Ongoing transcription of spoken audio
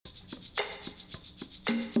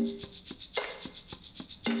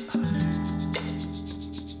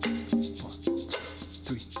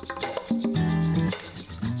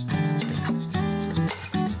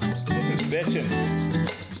bitching.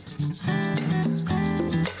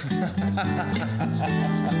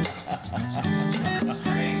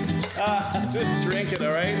 Just drink it,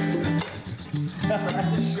 all right?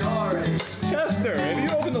 Chester, have you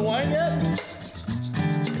opened the wine yet?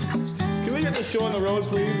 Can we get the show on the road,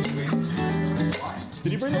 please?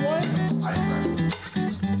 Did you bring the wine?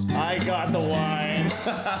 I got the wine.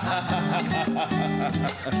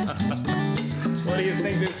 What do you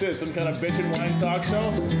think this is? Some kind of bitchin' wine talk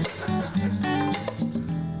show?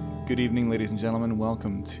 Good evening, ladies and gentlemen.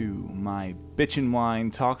 Welcome to my Bitchin'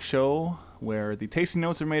 Wine talk show, where the tasting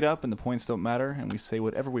notes are made up and the points don't matter, and we say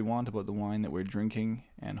whatever we want about the wine that we're drinking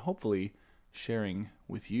and hopefully sharing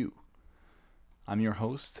with you. I'm your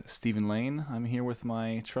host, Stephen Lane. I'm here with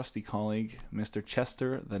my trusty colleague, Mr.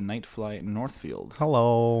 Chester the Nightfly Northfield.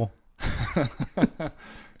 Hello.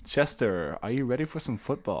 Chester, are you ready for some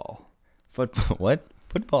football? What?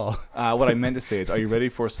 Football? What I meant to say is, are you ready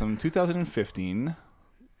for some 2015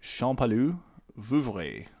 Champalou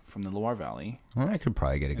Vouvray from the Loire Valley? Well, I could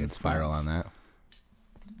probably get a good spiral on that.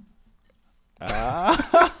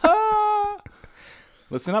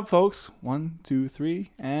 Listen up, folks. 1, 2, 3,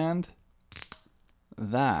 and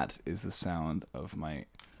that is the sound of my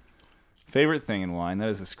favorite thing in wine. That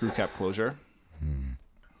is the screw cap closure.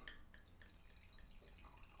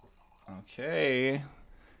 Okay.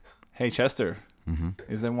 Hey, Chester.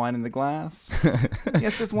 Is there wine in the glass?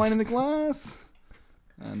 Yes, there's wine in the glass.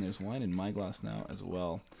 And there's wine in my glass now as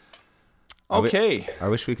well. Okay. I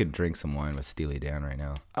wish we could drink some wine with Steely Dan right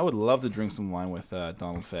now. I would love to drink some wine with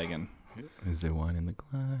Donald Fagen. Is there wine in the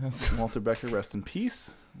glass? Walter Becker, rest in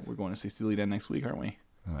peace. We're going to see Steely Dan next week, aren't we?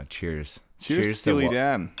 Cheers. Cheers to Steely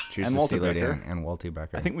Dan. Cheers and to Walter Steely Becker. Dan and Walter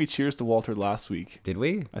Becker. I think we cheers to Walter last week. Did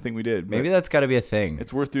we? I think we did. Maybe that's got to be a thing.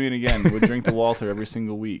 It's worth doing again. We'll drink to Walter every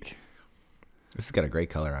single week. This has got a great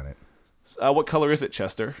color on it. What color is it,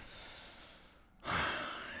 Chester?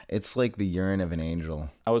 It's like the urine of an angel.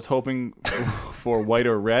 I was hoping for white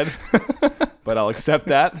or red, but I'll accept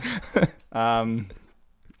that.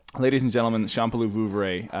 Ladies and gentlemen, Champalou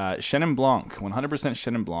Vouvray, Chenin Blanc, 100%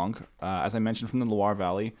 Chenin Blanc. As I mentioned, from the Loire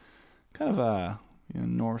Valley, kind of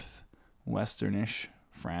northwesternish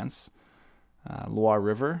France. Loire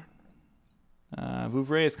River.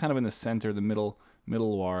 Vouvray is kind of in the center, the middle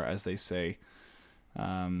Loire, as they say,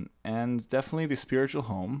 and definitely the spiritual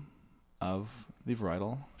home of the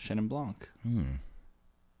varietal Chenin Blanc. And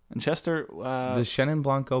Chester, does Chenin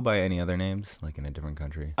Blanc go by any other names, like in a different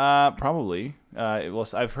country? Probably.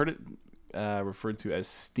 I've heard it referred to as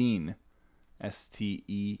Steen,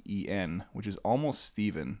 Steen, which is almost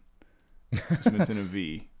Steven, it's in a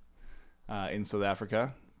V, in South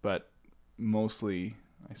Africa, but mostly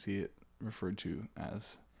I see it referred to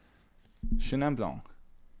as Chenin Blanc.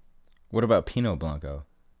 What about Pinot Blanco?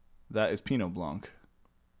 That is Pinot Blanc.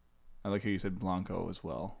 I like how you said Blanco as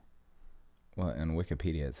well. Well, on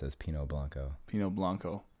Wikipedia it says Pinot Blanco. Pinot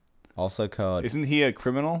Blanco. Also called... Isn't he a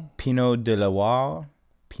criminal? Pinot de Loire,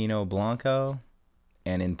 Pinot Blanco,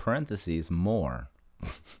 and in parentheses, more.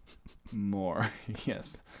 More,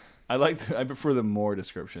 yes. I prefer the more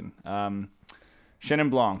description. Chenin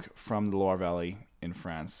Blanc from the Loire Valley in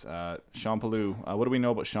France. Champalou. What do we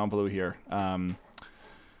know about Champalou here?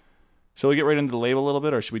 Shall we get right into the label a little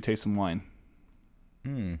bit, or should we taste some wine?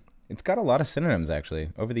 It's got a lot of synonyms,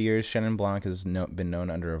 actually. Over the years, Chenin Blanc has been known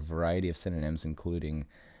under a variety of synonyms, including,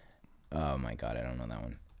 oh my god, I don't know that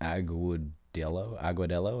one.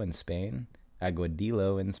 Aguadillo in Spain,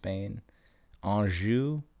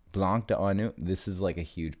 Anjou, Blanc de Anjou. This is like a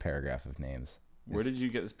huge paragraph of names. Where did you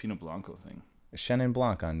get this Pinot Blanco thing? Chenin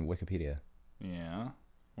Blanc on Wikipedia. Yeah?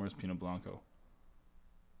 Where's Pinot Blanco?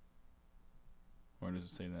 Where does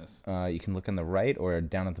it say this? You can look on the right or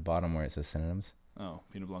down at the bottom where it says synonyms. Oh,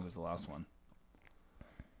 Pinot Blanco is the last one.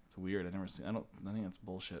 It's weird. I think that's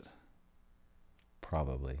bullshit.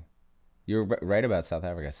 Probably. You're right about South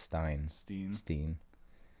Africa. Steven.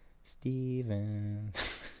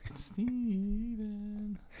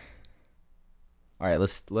 All right,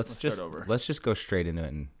 let's just go straight into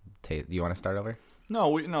it and taste. Do you want to start over? No,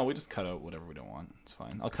 we just cut out whatever we don't want. It's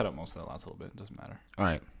fine. I'll cut out most of that last little bit. It doesn't matter. All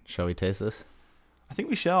right, shall we taste this? I think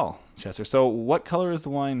we shall, Chester. So, what color is the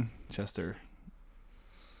wine, Chester?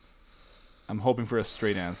 I'm hoping for a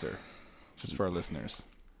straight answer, just for our listeners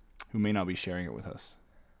who may not be sharing it with us.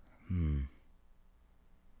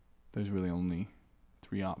 There's really only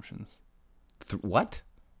 3 options. What?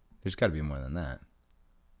 There's got to be more than that.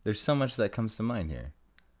 There's so much that comes to mind here.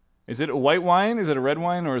 Is it a white wine? Is it a red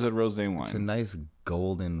wine? Or is it a rosé wine? It's a nice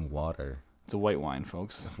golden water. It's a white wine,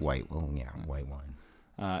 folks. It's white. Well, yeah, white wine.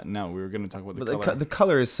 No, we were going to talk about the color. color. The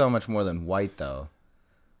color is so much more than white, though.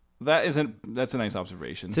 That's a nice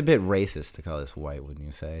observation. It's a bit racist to call this white, wouldn't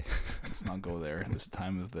you say? Let's not go there this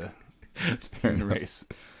time of the human race.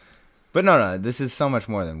 But no, this is so much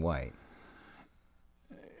more than white.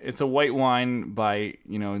 It's a white wine by,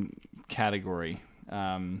 category.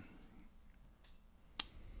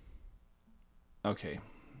 Okay.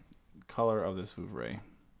 Color of this Vouvray.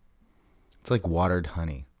 It's like watered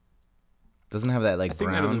honey. Doesn't have that like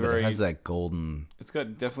brown, but it has that golden. It's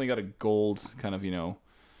definitely got a gold kind of,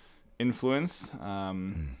 influence.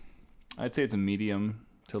 I'd say it's a medium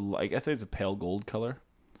to like. I'd say it's a pale gold color.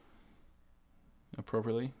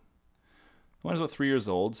 Appropriately. The one is about 3 years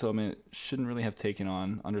old, so I mean it shouldn't really have taken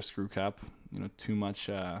on under screw cap, too much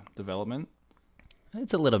development.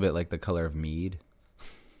 It's a little bit like the color of mead.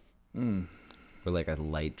 Mm. Or like a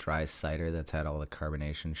light dry cider that's had all the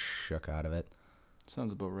carbonation shook out of it.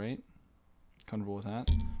 Sounds about right. Comfortable with that.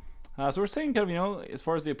 So we're saying kind of, as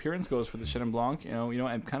far as the appearance goes for the Chenin Blanc,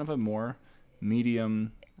 and kind of a more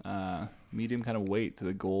medium kind of weight to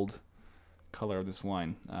the gold color of this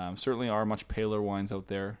wine. Certainly are much paler wines out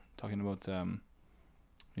there. Talking about, something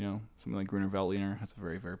like Gruner Veltliner has a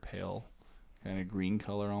very, very pale kind of green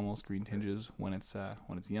color, almost green tinges when it's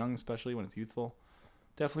young, especially when it's youthful.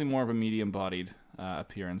 Definitely more of a medium-bodied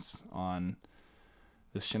appearance on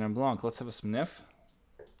this Chenin Blanc. Let's have a sniff.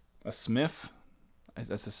 A sniff.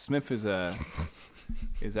 A sniff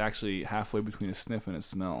is actually halfway between a sniff and a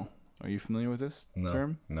smell. Are you familiar with this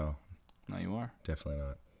term? No. No, you are. Definitely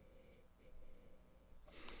not.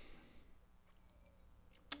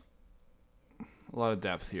 A lot of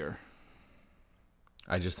depth here.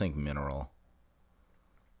 I just think mineral.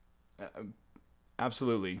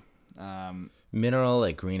 Absolutely. Mineral,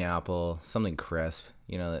 like green apple, something crisp.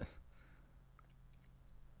 That.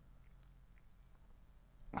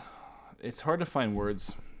 It's hard to find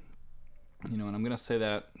words, and I'm going to say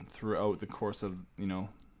that throughout the course of,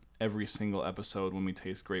 every single episode when we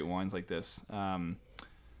taste great wines like this.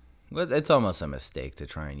 But it's almost a mistake to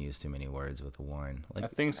try and use too many words with a wine. I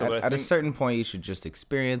think so. At a certain point, you should just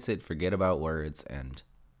experience it, forget about words, and...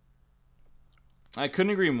 I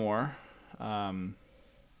couldn't agree more.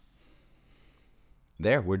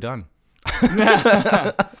 There, we're done.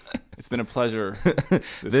 It's been a pleasure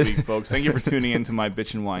this week, folks. Thank you for tuning in to my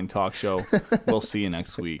Bitch and Wine talk show. We'll see you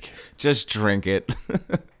next week. Just drink it.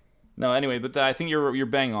 No, anyway, but I think you're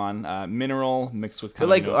bang on. Mineral mixed with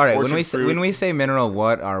kind of, all right, when we say mineral,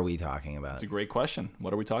 what are we talking about? It's a great question.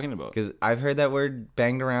 What are we talking about? Because I've heard that word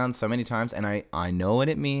banged around so many times, and I know what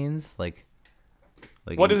it means. Like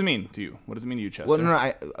what does it mean to you? What does it mean to you, Chester? Well,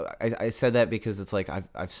 no, I said that because it's like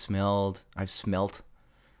I've smelted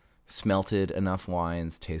enough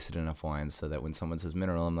wines, tasted enough wines, so that when someone says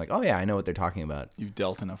mineral, I'm like, oh yeah, I know what they're talking about. You've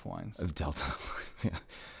dealt enough wines. I've dealt enough wines. Yeah.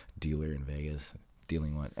 Dealer in Vegas,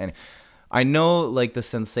 dealing wine. And I know like the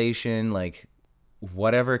sensation, like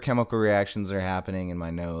whatever chemical reactions are happening in my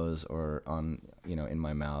nose or on, in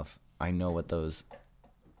my mouth. I know what those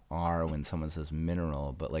are when someone says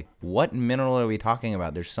mineral, but like what mineral are we talking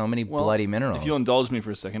about? There's so many bloody minerals. If you'll indulge me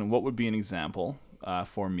for a second, what would be an example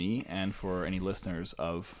for me and for any listeners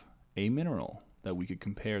of a mineral that we could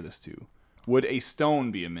compare this to? Would a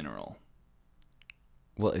stone be a mineral?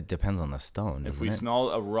 Well, it depends on the stone. If we smell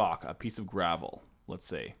a rock, a piece of gravel, let's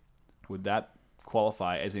say, would that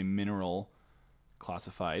qualify as a mineral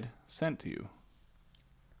classified scent to you?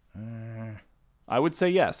 I would say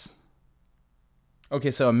yes.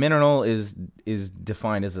 Okay, so a mineral is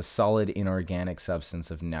defined as a solid inorganic substance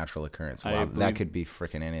of natural occurrence. Wow, that could be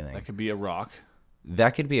freaking anything. That could be a rock.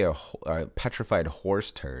 That could be a petrified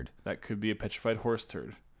horse turd. That could be a petrified horse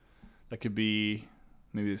turd. That could be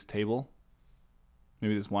maybe this table,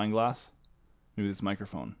 maybe this wine glass, maybe this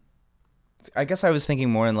microphone. I guess I was thinking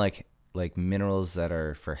more in like minerals that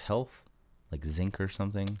are for health, like zinc or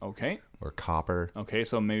something. Okay. Or copper. Okay,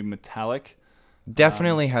 so maybe metallic.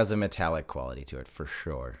 Definitely has a metallic quality to it, for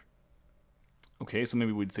sure. Okay, so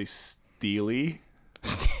maybe we'd say steely.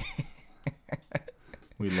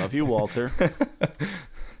 We love you, Walter.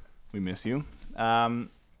 We miss you.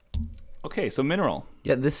 Okay, so mineral.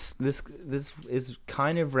 Yeah, this is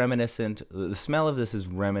kind of reminiscent. The smell of this is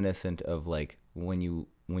reminiscent of like when you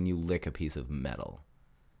lick a piece of metal.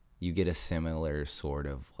 You get a similar sort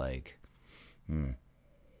of like.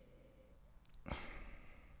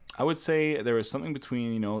 I would say there is something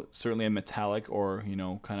between, certainly a metallic or,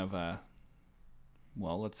 kind of a,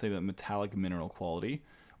 well, let's say the metallic mineral quality.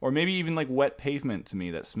 Or maybe even like wet pavement to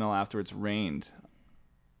me, that smell after it's rained,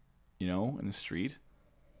 in the street.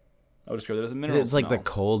 I would describe it as a mineral It's like the smell.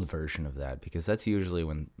 cold version of that because that's usually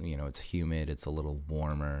when it's humid. It's a little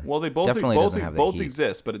warmer. Well, they both Definitely both, doesn't have the both heat.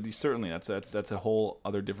 exist, but certainly that's a whole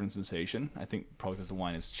other different sensation. I think probably because the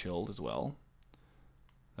wine is chilled as well.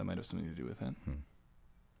 That might have something to do with it.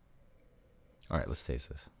 All right, let's taste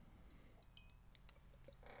this.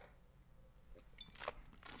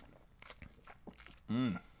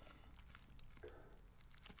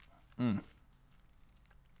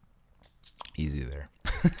 Easy there.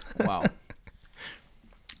 Wow.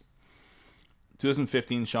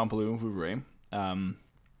 2015 Champollion Vouvray.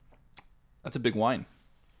 That's a big wine.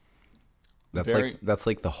 That's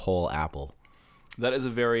like the whole apple. That is a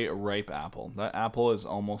very ripe apple. That apple is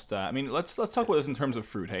almost. I mean, let's talk about this in terms of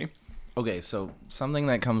fruit. Hey. Okay, so something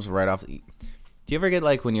that comes right off. Do you ever get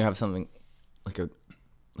like when you have something like a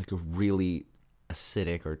really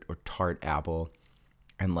acidic or tart apple,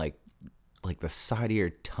 and like the side of your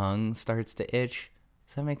tongue starts to itch?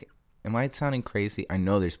 Does that make? Am I sounding crazy? I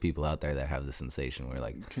know there's people out there that have the sensation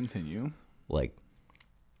where Continue. like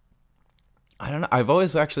I don't know. I've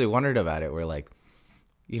always actually wondered about it where like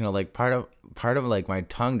like part of like my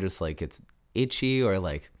tongue just like it's itchy or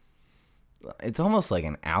like it's almost like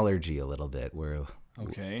an allergy a little bit where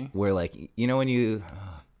Okay. like when you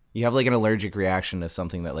have like an allergic reaction to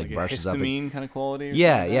something that like Like a brushes up histamine kind of quality. Or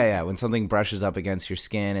yeah something like that? when something brushes up against your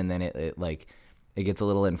skin and then it like it gets a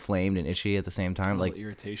little inflamed and itchy at the same time, A like little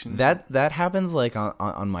irritation. that happens like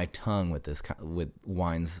on my tongue with with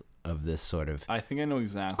wines of this sort of I think I know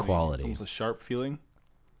exactly. Quality. It's almost a sharp feeling.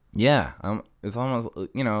 yeah. It's almost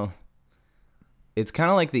it's kind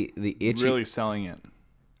of like the itchy. Really selling it.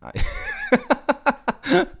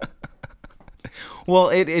 Well,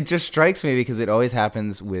 it just strikes me because it always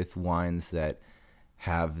happens with wines that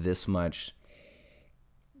have this much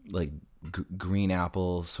like green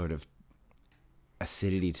apple sort of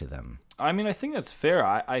acidity to them. I mean, I think that's fair.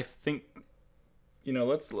 I think,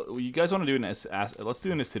 you guys want to do let's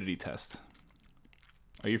do an acidity test.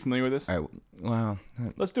 Are you familiar with this? All right, well,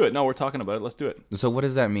 Let's do it. No, we're talking about it. Let's do it. so what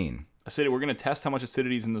does that mean? Acidity. We're going to test how much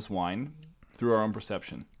acidity is in this wine through our own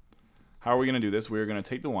perception. How are we going to do this? We're going to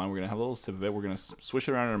take the wine. We're going to have a little sip of it. We're going to swish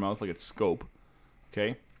it around in our mouth like it's scope.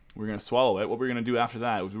 Okay? We're going to swallow it. What we're going to do after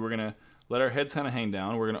that is we're going to let our heads kind of hang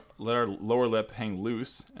down. We're going to let our lower lip hang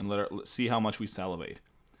loose and see how much we salivate.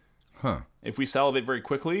 Huh. If we salivate very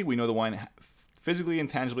quickly, we know the wine physically and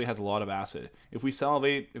tangibly has a lot of acid. If we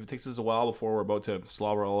salivate, if it takes us a while before we're about to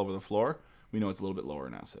slobber all over the floor, we know it's a little bit lower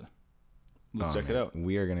in acid. Let's check it out.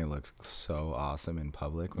 We are gonna look so awesome in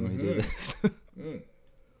public when we do this.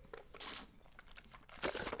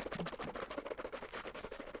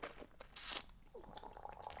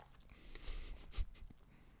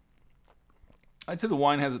 I'd say the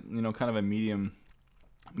wine has, kind of a medium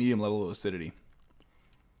level of acidity.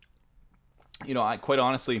 I quite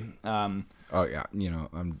honestly, Oh yeah,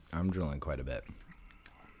 I'm drilling quite a bit.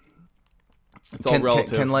 it's all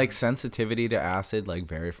relative. Can like sensitivity to acid like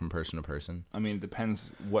vary from person to person? I mean, it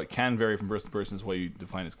depends. What can vary from person to person is what you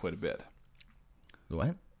define as quite a bit.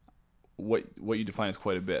 What? What you define as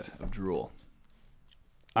quite a bit of drool.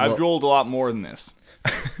 I've Well- drooled a lot more than this,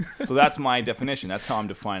 so that's my definition. That's how I'm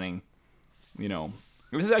defining.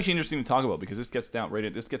 This is actually interesting to talk about because this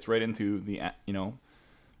gets right into the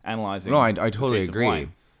analyzing. No, I the totally taste of agree.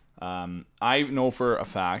 wine. I know for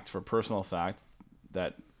personal fact,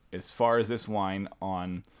 that as far as this wine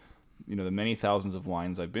on, the many thousands of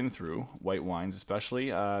wines I've been through, white wines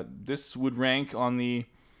especially, this would rank on the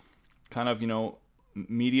kind of,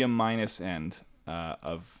 medium minus end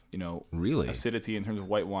of, Really? acidity in terms of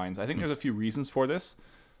white wines. I think there's a few reasons for this.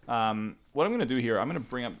 What I'm going to do here, I'm going to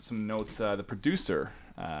bring up some notes the producer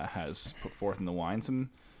has put forth in the wine. Some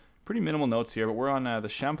pretty minimal notes here, but we're on the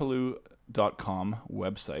champollion.com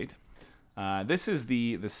website. This is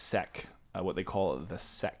the sec, what they call the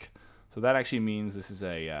sec. So that actually means this is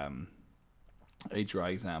a dry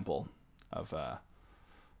example of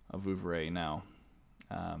Vouvray now.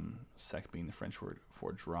 Sec being the French word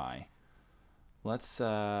for dry. Let's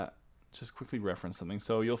just quickly reference something.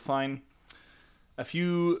 So you'll find a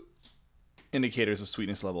few indicators of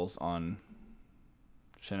sweetness levels on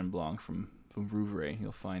Chenin Blanc from Vouvray.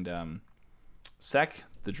 You'll find sec,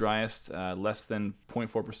 the driest, less than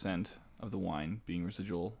 0.4% of the wine being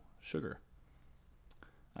residual sugar.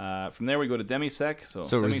 From there we go to demi-sec. So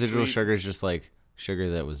residual semi-sweet. sugar is just like sugar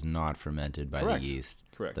that was not fermented by Correct. the yeast.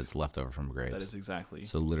 Correct. That's left over from grapes. That is exactly.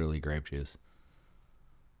 So literally grape juice.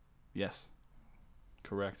 Yes.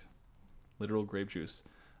 Correct. Literal grape juice.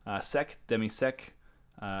 Sec, demi-sec,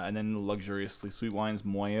 and then luxuriously sweet wines,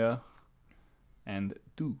 Moya and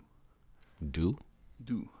Doux. Do?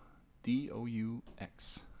 Doux.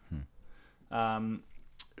 D-O-U-X.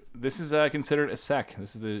 this is considered a sec.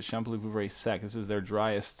 This is the Champollion Vouvray sec. This is their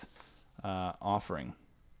driest offering.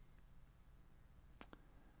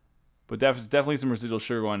 But definitely some residual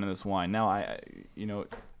sugar going in this wine. Now,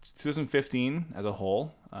 2015 as a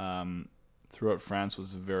whole, throughout France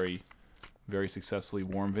was a very, very successfully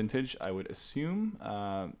warm vintage. I would assume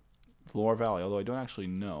Loire Valley, although I don't actually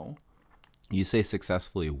know. You say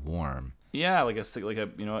successfully warm. Yeah,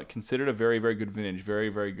 considered a very, very good vintage. Very,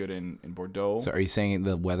 very good in Bordeaux. So are you saying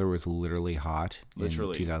the weather was literally hot in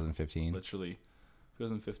 2015? Literally.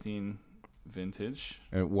 2015 vintage.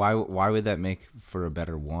 And why would that make for a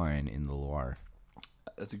better wine in the Loire?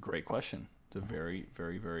 That's a great question. It's a very,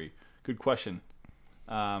 very, very good question.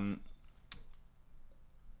 Warm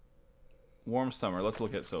summer. Let's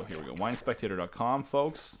look at, so here we go. WineSpectator.com,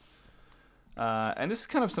 folks. And this is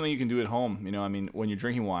kind of something you can do at home. When you're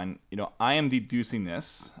drinking wine, I am deducing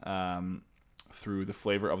this through the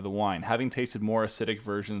flavor of the wine. Having tasted more acidic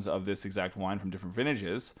versions of this exact wine from different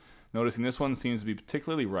vintages, noticing this one seems to be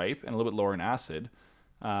particularly ripe and a little bit lower in acid,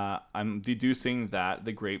 I'm deducing that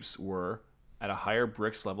the grapes were at a higher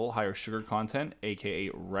Brix level, higher sugar content,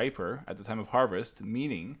 aka riper at the time of harvest,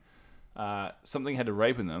 meaning something had to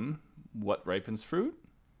ripen them. What ripens fruit?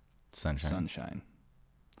 Sunshine.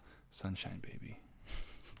 Sunshine, baby.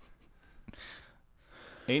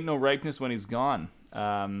 Ain't no ripeness when he's gone.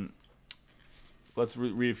 Let's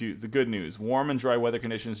read a few. The good news. Warm and dry weather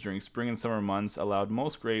conditions during spring and summer months allowed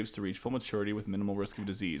most grapes to reach full maturity with minimal risk of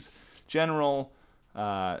disease. General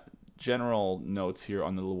notes here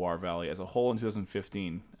on the Loire Valley as a whole in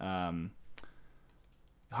 2015.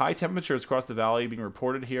 High temperatures across the valley being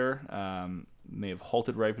reported here may have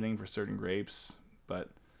halted ripening for certain grapes, but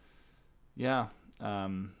yeah,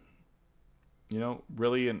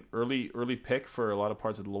 really an early pick for a lot of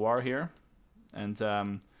parts of the Loire here,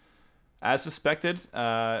 and as suspected,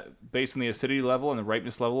 based on the acidity level and the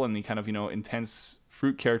ripeness level and the kind of intense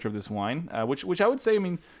fruit character of this wine, which I would say,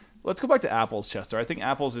 let's go back to apples, Chester. I think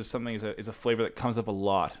apples is something is a flavor that comes up a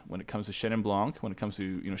lot when it comes to Chenin Blanc, when it comes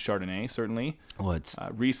to Chardonnay, certainly.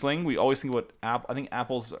 Riesling. We always think about I think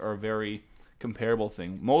apples are a very comparable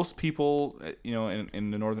thing. Most people,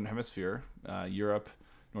 in the northern hemisphere, Europe,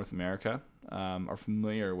 North America, are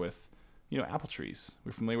familiar with apple trees.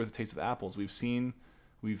 We're familiar with the taste of apples.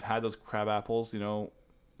 We've had those crab apples, that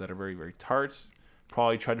are very, very tart.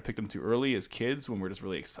 Probably tried to pick them too early as kids when we're just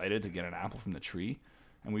really excited to get an apple from the tree.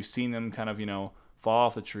 And we've seen them kind of, fall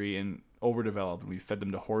off the tree and overdevelop. And we fed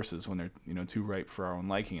them to horses when they're, too ripe for our own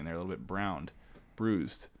liking and they're a little bit browned,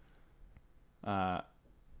 bruised.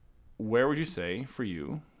 Where would you say, for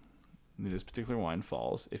you, this particular wine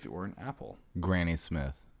falls if it were an apple? Granny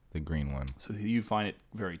Smith, the green one. So you find it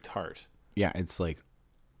very tart. Yeah, it's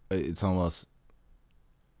almost...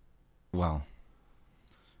 Well,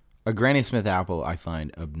 a Granny Smith apple I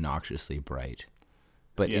find obnoxiously bright,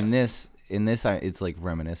 but yes. in this, it's like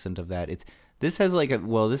reminiscent of that. This has like a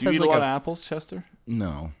this Do you has eat like a lot of apples, Chester?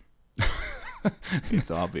 No,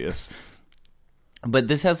 it's obvious. But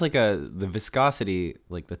this has like the viscosity,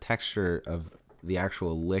 like the texture of the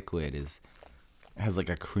actual liquid has like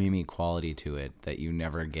a creamy quality to it that you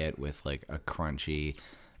never get with like a crunchy,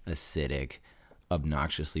 acidic,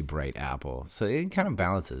 obnoxiously bright apple. So it kind of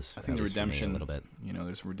balances. I think the redemption a little bit.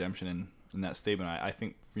 There's some redemption in that statement. I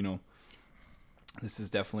think this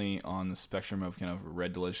is definitely on the spectrum of kind of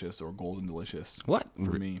red delicious or golden delicious. What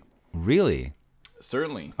for me? Really?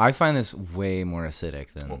 Certainly. I find this way more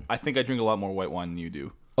acidic than. Well, I think I drink a lot more white wine than you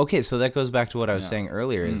do. Okay, so that goes back to what I was saying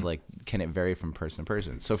earlier. Is like, can it vary from person to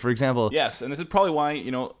person? So, for example, yes, and this is probably why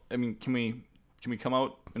can we come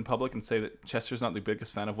out in public and say that Chester's not the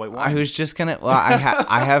biggest fan of white wine? I was just gonna. Well, I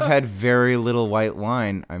have had very little white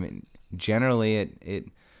wine. Generally it.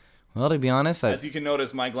 Well, to be honest, as you can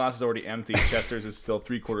notice, my glass is already empty. Chester's is still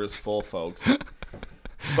 3/4 full, folks.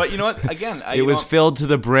 But you know what? Again, it was filled to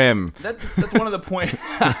the brim. That's one of the points.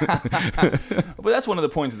 But that's one of the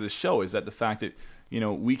points of this show is that the fact that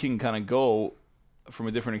we can kind of go from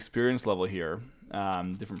a different experience level here,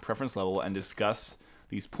 different preference level, and discuss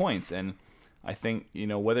these points. And I think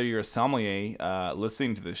whether you're a sommelier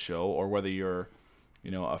listening to this show or whether you're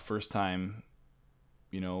a first time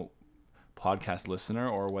podcast listener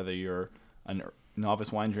or whether you're a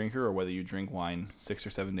novice wine drinker or whether you drink wine 6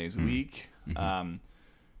 or 7 days a week.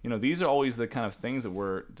 These are always the kind of things that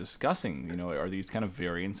we're discussing, are these kind of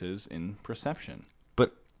variances in perception.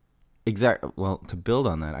 But well, to build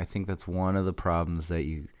on that, I think that's one of the problems that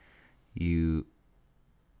you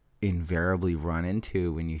invariably run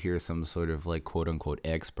into when you hear some sort of like quote unquote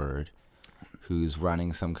expert who's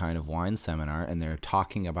running some kind of wine seminar and they're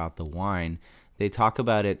talking about the wine. They talk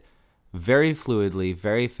about it very fluidly,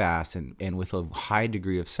 very fast, and with a high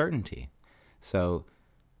degree of certainty. So,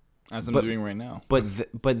 as I'm doing right now.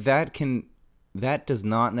 But that does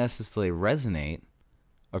not necessarily resonate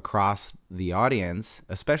across the audience,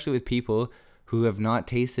 especially with people who have not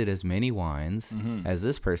tasted as many wines as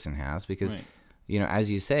this person has, because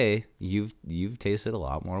as you say, you've tasted a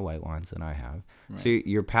lot more white wines than I have. Right. So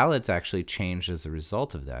your palate's actually changed as a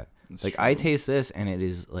result of that. That's true. I taste this and it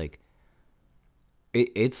is like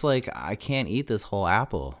it's like I can't eat this whole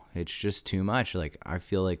apple. It's just too much. Like I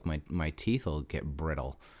feel like my teeth will get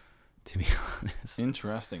brittle, to be honest.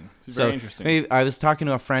 Interesting. It's very interesting. I was talking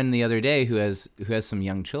to a friend the other day who has some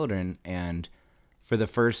young children, and for the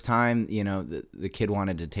first time, the kid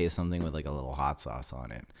wanted to taste something with like a little hot sauce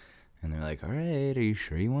on it. And they're like, "All right, are you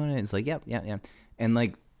sure you want it?" It's like, "Yep." And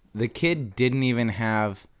like the kid didn't even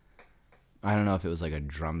have, I don't know if it was like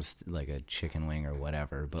like a chicken wing or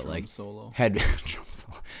whatever, but drum like solo.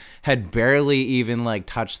 had barely even like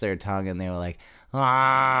touched their tongue, and they were like,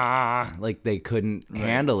 like they couldn't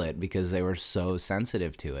handle it because they were so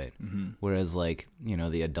sensitive to it. Mm-hmm. Whereas like,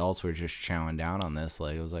 the adults were just chowing down on this.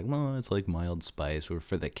 Like it was like, well, it's like mild spice. Or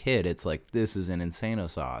for the kid, it's like, this is an Insano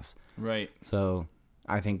sauce. Right. So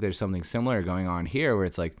I think there's something similar going on here where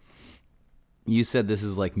it's like, you said this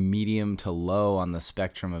is like medium to low on the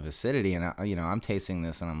spectrum of acidity, and I'm tasting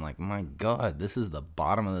this and I'm like, my God, this is the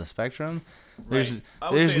bottom of the spectrum. There's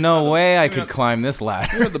no way I could climb this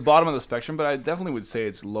ladder. You're at the bottom of the spectrum, but I definitely would say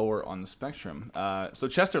it's lower on the spectrum. So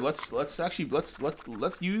Chester, let's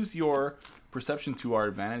use your perception to our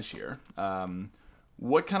advantage here.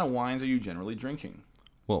 What kind of wines are you generally drinking?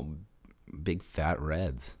 Well, big fat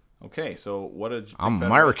reds. Okay, so what a I'm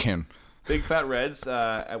American. Big fat reds.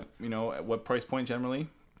 At what price point generally?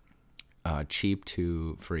 Cheap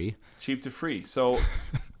to free. Cheap to free. So,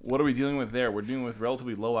 what are we dealing with there? We're dealing with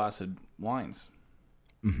relatively low acid wines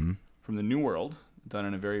from the New World, done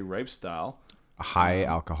in a very ripe style. High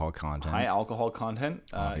alcohol content. High alcohol content.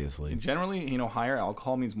 Obviously. Generally, higher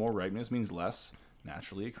alcohol means more ripeness, means less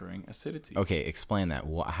naturally occurring acidity. Okay, explain that.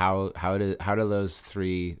 How do those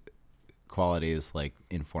three qualities like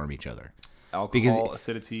inform each other? Alcohol,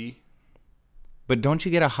 acidity. But don't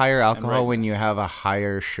you get a higher alcohol when you have a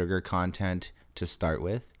higher sugar content to start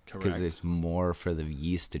with? Correct. Because it's more for the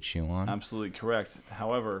yeast to chew on. Absolutely correct.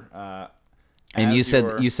 However, and you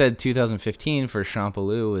said 2015 for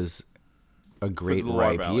Champollion was a great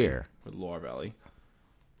ripe year for the Loire Valley.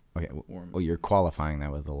 Okay, well you're qualifying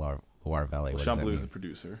that with the Loire Valley. Well, Champollion is the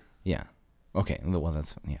producer. Yeah. Okay. Well,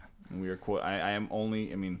 that's yeah. And we are I am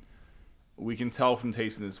only. I mean, we can tell from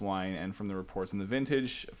tasting this wine and from the reports in the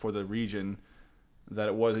vintage for the region that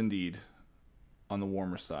it was indeed on the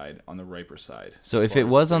warmer side, on the riper side. So if it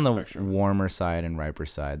was on the warmer side and riper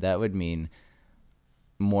side, that would mean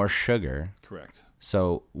more sugar. Correct.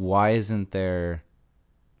 So why isn't this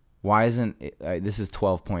is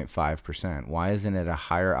 12.5%. Why isn't it a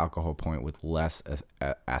higher alcohol point with less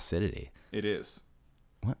acidity? It is.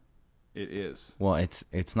 What? It is. Well,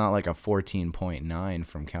 it's not like a 14.9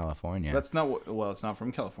 from California. That's not it's not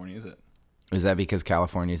from California, is it? Is that because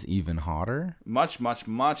California is even hotter? Much, much,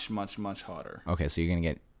 much, much, much hotter. Okay, so you're going to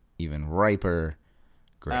get even riper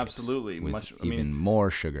grapes. Absolutely. With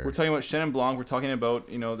more sugar. We're talking about Chenin Blanc. We're talking about,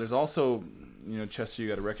 there's also, Chester, you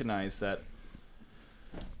got to recognize that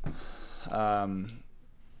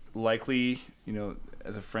likely,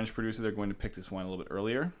 as a French producer, they're going to pick this wine a little bit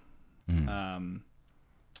earlier. Mm-hmm.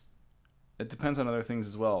 It depends on other things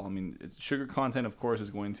as well. I mean, sugar content, of course, is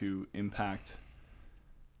going to impact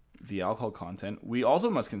the alcohol content. We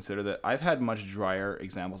also must consider that I've had much drier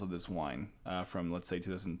examples of this wine from, let's say,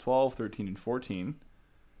 2012, 13, and 14,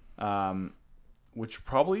 which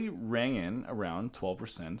probably rang in around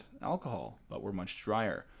 12% alcohol, but were much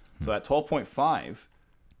drier. So at 12.5,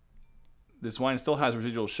 this wine still has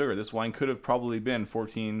residual sugar. This wine could have probably been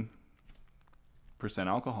 14%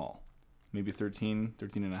 alcohol, maybe 13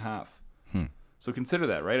 and a half. So consider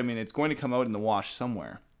that, right? I mean, it's going to come out in the wash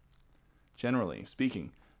somewhere, generally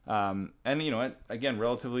speaking. And, again,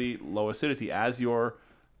 relatively low acidity. As your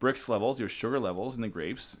Brix levels, your sugar levels in the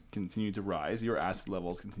grapes continue to rise, your acid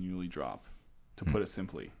levels continually drop, to put it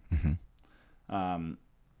simply. Mm-hmm.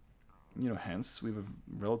 Hence, we have a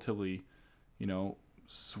relatively,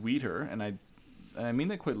 sweeter, and I mean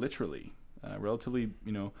that quite literally, relatively,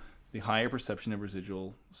 the higher perception of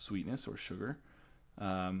residual sweetness or sugar,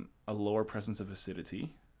 a lower presence of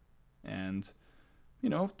acidity, and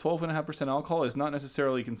 12.5% alcohol is not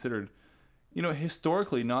necessarily considered,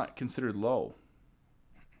 historically not considered low.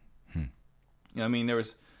 I mean, there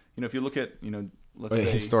was, if you look at, let's say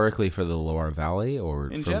historically for the Loire Valley or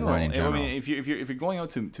in for general. wine in general. I mean, if you're going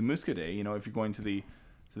out to Muscadet, if you're going to the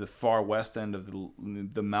to the far west end of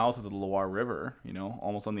the mouth of the Loire River,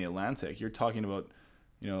 almost on the Atlantic, you're talking about,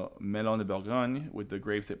 Melon de Bourgogne with the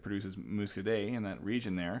grapes that produces Muscadet in that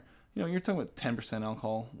region there. You're talking about 10%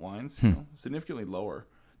 alcohol wines, significantly lower.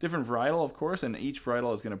 Different varietal, of course, and each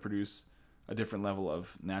varietal is going to produce a different level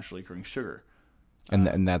of naturally occurring sugar.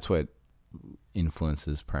 And that's what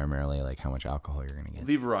influences primarily like how much alcohol you're going to get.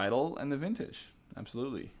 The varietal and the vintage,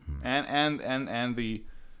 absolutely, and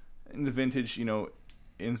the vintage,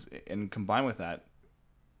 and combined with that,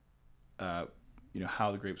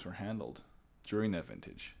 how the grapes were handled during that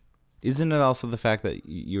vintage. Isn't it also the fact that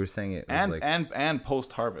you were saying it was and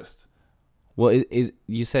post harvest? Well,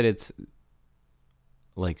 you said it's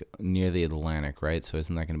like near the Atlantic, right? So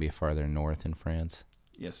isn't that going to be farther north in France?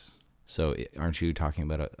 Yes. So aren't you talking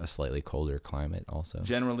about a slightly colder climate also?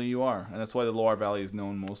 Generally, you are, and that's why the Loire Valley is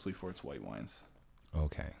known mostly for its white wines.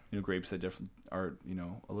 Okay. Grapes that are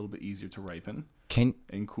a little bit easier to ripen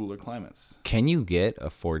in cooler climates. Can you get a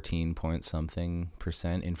 14 point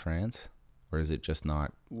something% in France, or is it just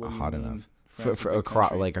not hot enough for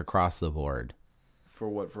across the board? For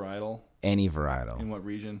what varietal? Any varietal. In what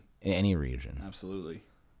region? In any region. Absolutely.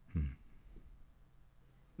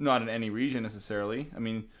 Not in any region necessarily. I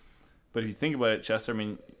mean, but if you think about it, Chester, I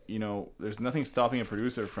mean, there's nothing stopping a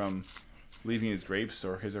producer from leaving his grapes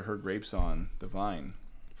or his or her grapes on the vine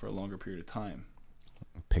for a longer period of time.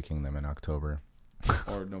 Picking them in October.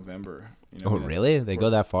 Or November. Really? They go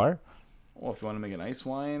that far? Well, if you want to make an ice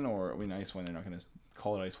wine, ice wine, they're not going to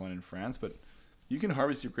call it ice wine in France, but you can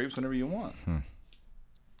harvest your grapes whenever you want.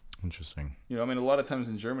 Interesting. A lot of times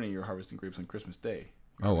in Germany, you're harvesting grapes on Christmas Day.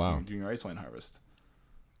 Oh, wow. You're doing your ice wine harvest.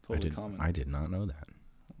 Totally common. I did not know that.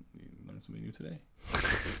 You learned something new today.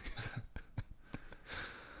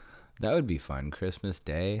 That would be fun. Christmas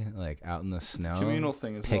Day, like out in the snow. It's a communal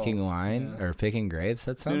thing as picking wine or picking grapes.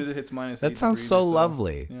 That sounds, as soon as it hits minus that sounds so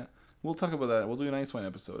lovely. Yeah. We'll talk about that. We'll do an ice wine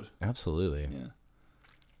episode. Absolutely. Yeah.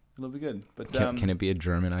 It'll be good. But can it be a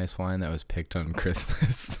German ice wine that was picked on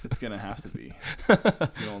Christmas? It's going to have to be.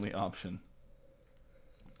 It's the only option.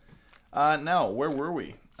 Now, where were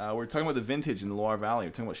we? We're talking about the vintage in the Loire Valley.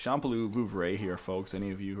 We're talking about Champollion Vouvray here, folks. Any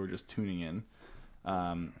of you who are just tuning in.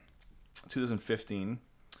 2015.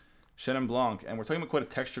 Chenin Blanc. And we're talking about quite a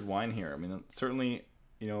textured wine here. I mean, certainly,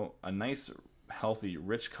 a nice, healthy,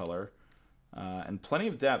 rich color. And plenty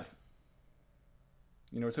of depth.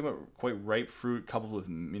 We're talking about quite ripe fruit coupled with,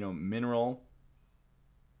 mineral.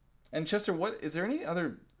 And Chester, is there any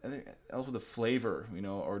other else with the flavor,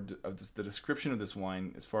 or of the description of this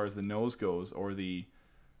wine as far as the nose goes or the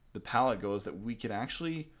palate goes that we could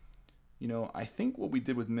actually, I think what we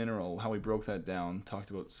did with mineral, how we broke that down, talked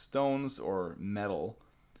about stones or metal,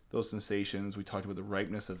 those sensations. We talked about the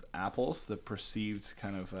ripeness of apples, the perceived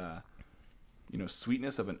kind of,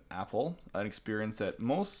 sweetness of an apple, an experience that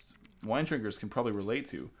most wine drinkers can probably relate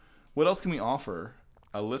to. What else can we offer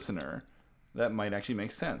a listener that might actually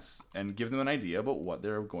make sense and give them an idea about what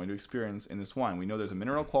they're going to experience in this wine? We know there's a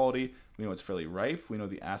mineral quality. We know it's fairly ripe. We know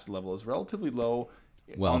the acid level is relatively low.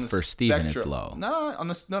 Well, for Stephen, it's low.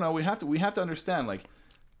 No. We have to understand.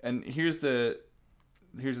 And here's the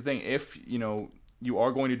thing. If you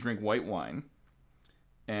are going to drink white wine,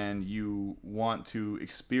 and you want to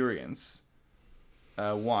experience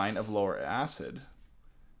a wine of lower acid.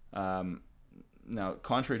 Now,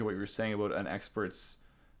 contrary to what you were saying about an expert's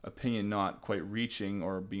opinion not quite reaching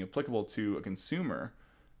or being applicable to a consumer.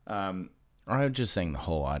 I'm just saying the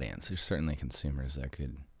whole audience. There's certainly consumers that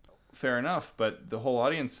could. Fair enough, but the whole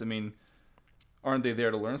audience, I mean, aren't they there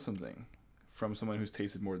to learn something from someone who's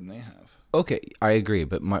tasted more than they have? Okay, I agree,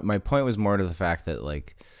 but my point was more to the fact that,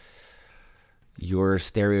 like, your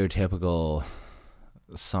stereotypical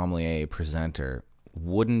sommelier presenter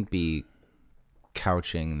wouldn't be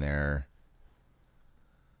couching their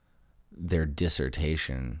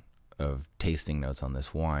dissertation of tasting notes on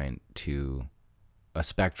this wine to a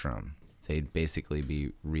spectrum. They'd basically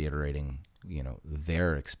be reiterating,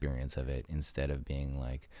 their experience of it instead of being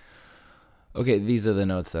like, okay, these are the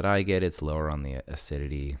notes that I get. It's lower on the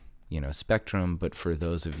acidity, spectrum. But for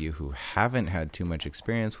those of you who haven't had too much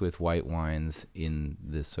experience with white wines in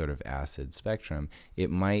this sort of acid spectrum, it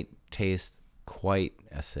might taste quite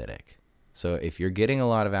acidic. So if you're getting a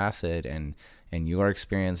lot of acid and your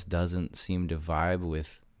experience doesn't seem to vibe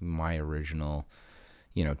with my original,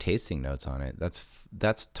 tasting notes on it,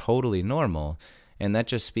 that's totally normal. And that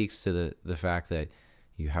just speaks to the fact that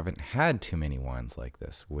you haven't had too many wines like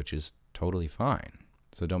this, which is totally fine.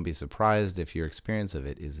 So don't be surprised if your experience of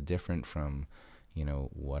it is different from,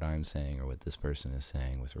 what I'm saying or what this person is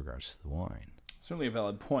saying with regards to the wine. Certainly a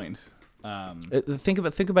valid point.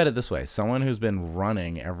 Think about it this way. Someone who's been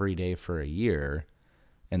running every day for a year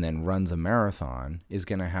and then runs a marathon is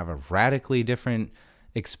going to have a radically different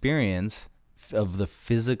experience of the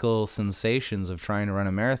physical sensations of trying to run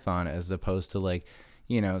a marathon as opposed to like,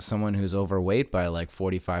 someone who's overweight by like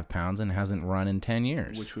 45 pounds and hasn't run in 10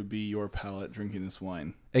 years. Which would be your palate drinking this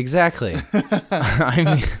wine. Exactly.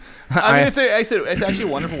 it's actually a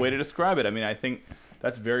wonderful way to describe it. I mean, I think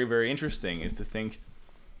that's very, very interesting is to think,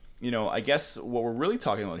 I guess what we're really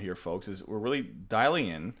talking about here, folks, is we're really dialing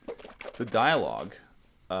in the dialogue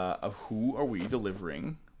of who are we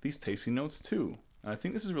delivering these tasting notes to. And I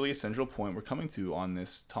think this is really a central point we're coming to on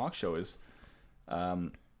this talk show is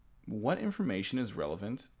what information is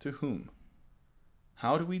relevant to whom?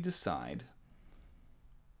 How do we decide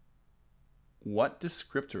what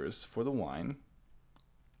descriptors for the wine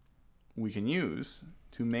we can use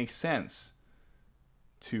to make sense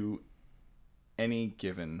to any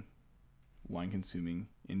given wine-consuming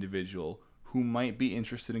individual who might be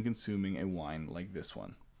interested in consuming a wine like this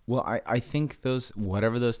one? Well, I think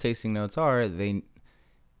whatever those tasting notes are, it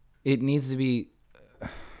needs to be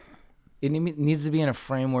in a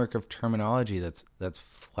framework of terminology that's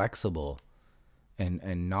flexible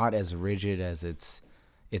and not as rigid as it's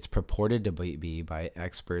purported to be by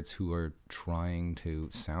experts who are trying to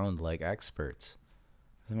sound like experts.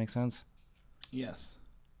 Does that make sense? Yes.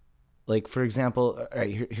 Like, for example, all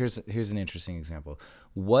right, here's an interesting example.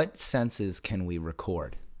 What senses can we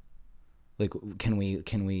record? Like, can we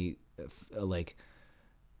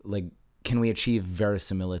achieve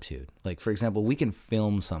verisimilitude? Like, for example, we can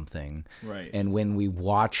film something, right? And when we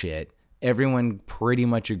watch it, everyone pretty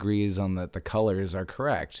much agrees on that the colors are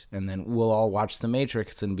correct. And then we'll all watch The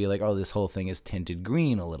Matrix and be like, oh, this whole thing is tinted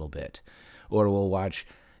green a little bit. Or we'll watch,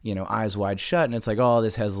 Eyes Wide Shut, and it's like, oh,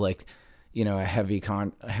 this has like, a heavy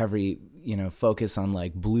focus on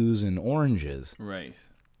like blues and oranges. Right.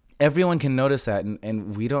 Everyone can notice that,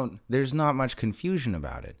 and there's not much confusion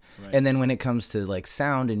about it. Right. And then when it comes to like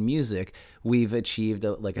sound and music, we've achieved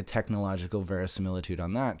a technological verisimilitude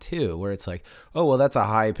on that too, where it's like, oh, well, that's a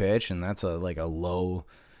high pitch and that's a low,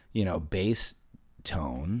 bass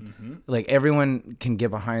tone. Mm-hmm. Like everyone can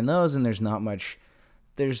get behind those, and there's not much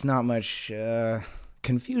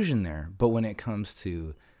confusion there. But when it comes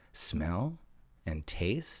to smell and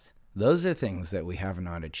taste, those are things that we have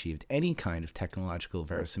not achieved any kind of technological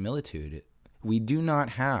verisimilitude. We do not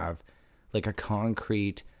have like a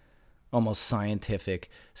concrete, almost scientific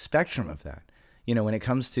spectrum of that. When it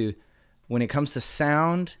comes to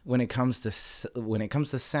sound, when it comes to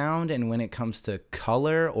sound, and when it comes to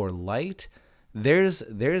color or light, there's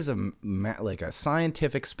a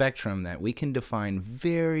scientific spectrum that we can define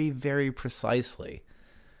very, very precisely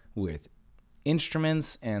with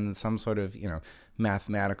instruments and some sort of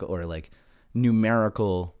mathematical or like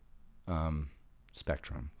numerical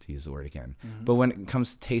spectrum, to use the word again. Mm-hmm. But when it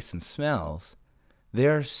comes to tastes and smells,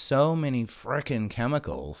 there are so many frickin'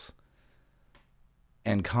 chemicals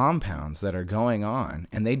and compounds that are going on,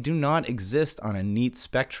 and they do not exist on a neat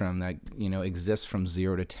spectrum that exists from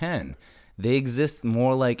 0 to 10. They exist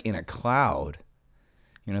more like in a cloud.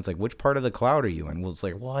 It's like, which part of the cloud are you in? Well, it's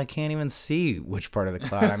like, well, I can't even see which part of the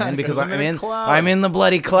cloud I'm in because I'm in the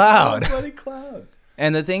bloody cloud. Bloody cloud.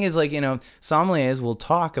 And the thing is, like, sommeliers will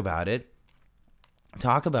talk about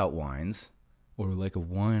wines, or like a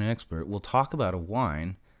wine expert will talk about a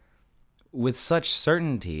wine with such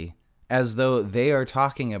certainty as though they are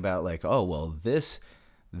talking about like, oh, well, this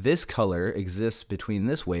color exists between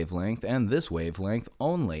this wavelength and this wavelength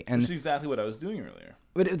only. And which is exactly what I was doing earlier.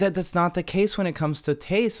 But that's not the case when it comes to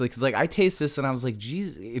taste. Because like I taste this and I was like,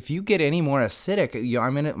 geez, if you get any more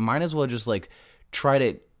acidic, might as well just like try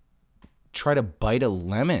to bite a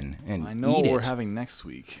lemon and eat it. I know what we're having next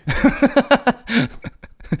week.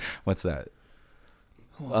 What's that?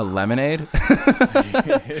 A lemonade?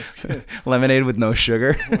 Lemonade with no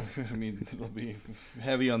sugar? I mean, it'll be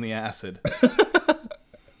heavy on the acid.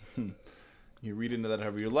 You read into that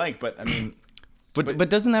however you like, but I mean... But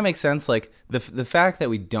doesn't that make sense? Like, the fact that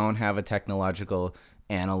we don't have a technological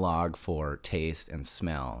analog for taste and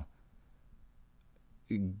smell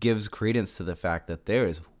gives credence to the fact that there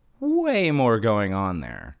is way more going on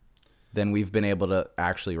there than we've been able to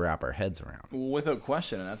actually wrap our heads around. Well, without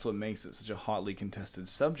question, and that's what makes it such a hotly contested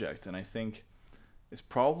subject. And I think it's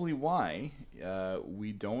probably why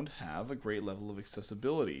we don't have a great level of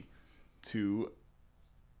accessibility to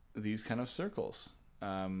these kind of circles.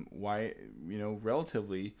 Why,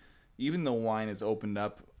 relatively, even though wine is opened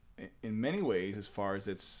up in many ways as far as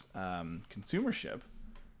its consumership,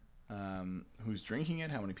 who's drinking it,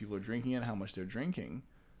 how many people are drinking it, how much they're drinking,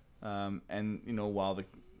 and while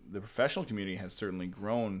the professional community has certainly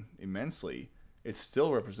grown immensely, it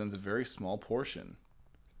still represents a very small portion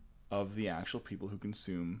of the actual people who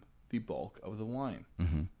consume the bulk of the wine.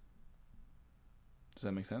 Mm-hmm. Does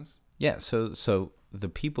that make sense? Yeah, so the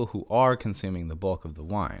people who are consuming the bulk of the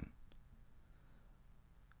wine,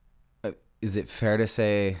 is it fair to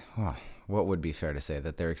say, well, what would be fair to say,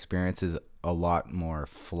 that their experience is a lot more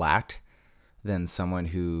flat than someone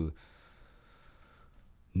who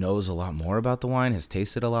knows a lot more about the wine, has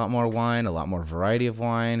tasted a lot more wine, a lot more variety of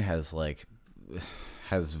wine, has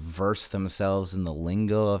versed themselves in the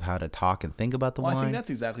lingo of how to talk and think about the wine? I think that's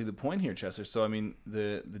exactly the point here, Chester. So, I mean,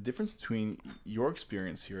 the difference between your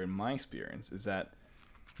experience here and my experience is that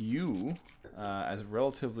you, as a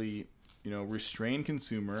relatively, restrained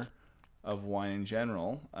consumer of wine in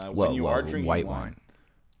general, when you are drinking white wine.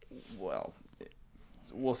 Well,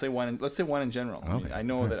 we'll say wine. Let's say wine in general. Okay. I mean, I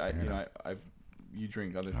know that you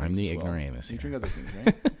drink other things. I'm the as well. ignoramus. You here. drink other things,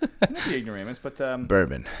 right? Not the ignoramus, but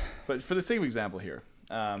bourbon. But for the sake of example here,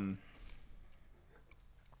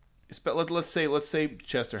 let's say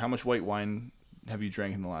Chester, how much white wine have you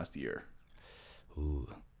drank in the last year? Ooh,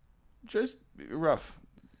 just a rough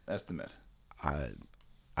estimate.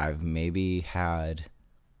 I've maybe had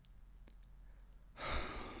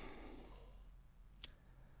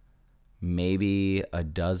maybe a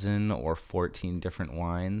dozen or 14 different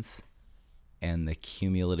wines, and the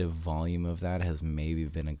cumulative volume of that has maybe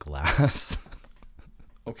been a glass.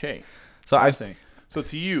 Okay. So So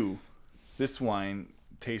to you, this wine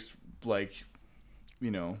tastes like,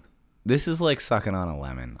 this is like sucking on a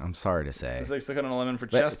lemon. I'm sorry to say. It's like sucking on a lemon for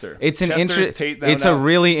Chester. It's It's a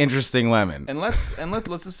really interesting lemon. And let's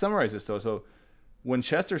just summarize this though. So when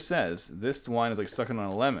Chester says this wine is like sucking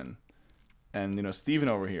on a lemon, and Steven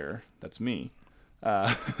over here, that's me,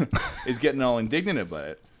 is getting all indignant about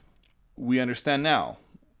it, we understand now.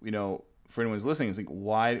 For anyone who's listening, it's like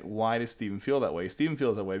why does Steven feel that way? Steven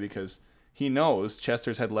feels that way because he knows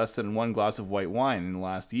Chester's had less than one glass of white wine in the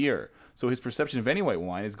last year. So his perception of any white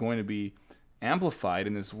wine is going to be amplified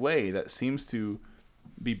in this way that seems to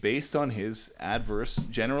be based on his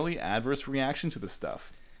generally adverse reaction to the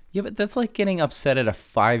stuff. Yeah, but that's like getting upset at a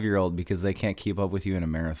 5-year-old because they can't keep up with you in a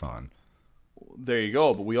marathon. There you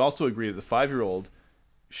go. But we also agree that the 5-year-old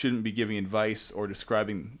shouldn't be giving advice or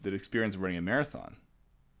describing the experience of running a marathon.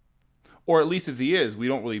 Or at least if he is, we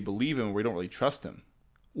don't really believe him. We don't really trust him.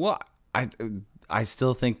 Well, I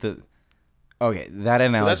still think that. Okay, that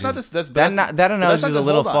analogy. That analogy is a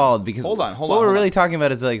little flawed because hold on. What we're really talking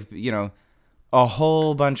about is a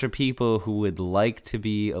whole bunch of people who would like to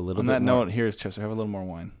be a little. On bit that more... note, here's Chester. Have a little more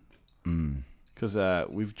wine. Because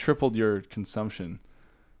we've tripled your consumption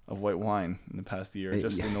of white wine in the past year. In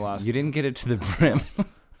the last. You didn't get it to the brim.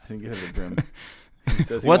 I didn't get it to the brim.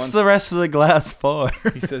 What's the rest of the glass for?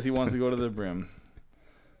 He says he wants to go to the brim.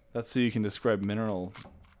 That's so you can describe mineral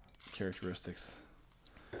characteristics.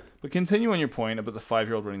 But continue on your point about the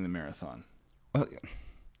 5-year-old running the marathon. Well,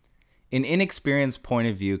 an inexperienced point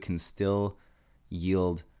of view can still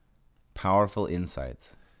yield powerful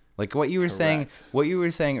insights. Like what you were saying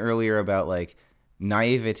earlier about like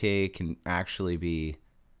naivete can actually be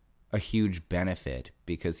a huge benefit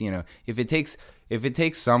because if it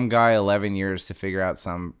takes some guy 11 years to figure out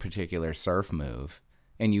some particular surf move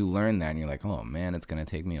and you learn that and you're like, oh man, it's going to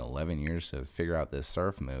take me 11 years to figure out this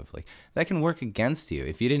surf move, like that can work against you.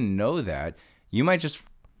 If you didn't know that, you might just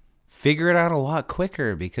figure it out a lot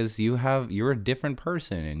quicker because you're a different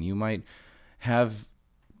person and you might have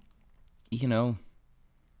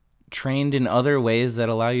trained in other ways that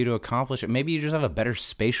allow you to accomplish it. Maybe you just have a better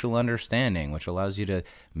spatial understanding, which allows you to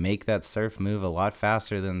make that surf move a lot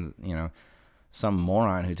faster than, some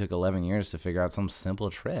moron who took 11 years to figure out some simple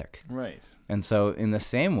trick. Right. And so in the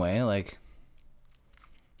same way, like,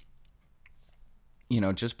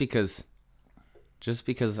 just because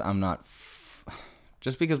I'm not,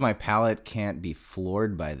 just because my palate can't be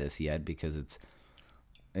floored by this yet because it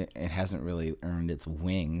hasn't really earned its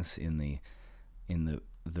wings in the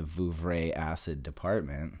Vouvray acid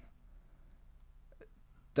department.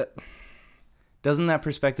 Doesn't that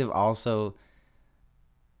perspective also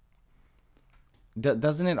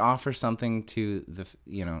doesn't it offer something to the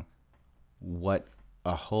what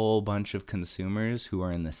a whole bunch of consumers who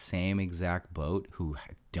are in the same exact boat who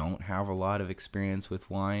don't have a lot of experience with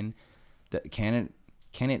wine, that can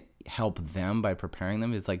it help them by preparing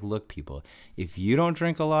them? It's like, look, people, if you don't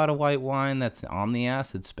drink a lot of white wine that's on the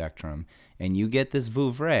acid spectrum and you get this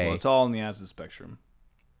Vouvray... Well, it's all on the acid spectrum.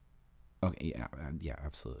 Okay, yeah,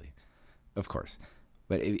 absolutely. Of course.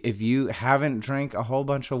 But if you haven't drank a whole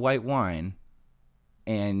bunch of white wine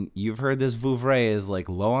and you've heard this Vouvray is like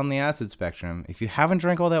low on the acid spectrum, if you haven't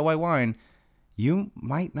drank all that white wine, you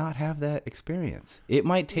might not have that experience. It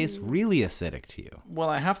might taste really acidic to you. Well,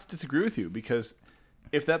 I have to disagree with you because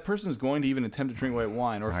if that person is going to even attempt to drink white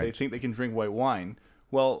wine, or if they think they can drink white wine,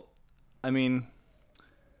 well, I mean,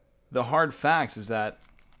 the hard facts is that,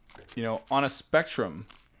 on a spectrum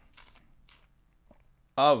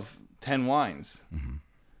of 10 wines,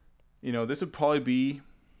 this would probably be,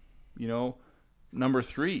 number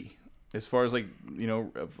 3. As far as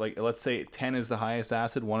let's say 10 is the highest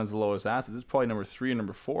acid, 1 is the lowest acid. This is probably number 3 and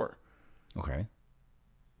number 4. Okay.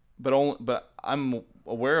 But I'm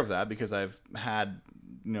aware of that because I've had,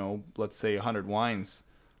 let's say 100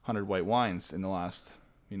 white wines in the last,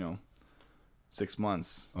 6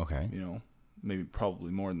 months. Okay. Maybe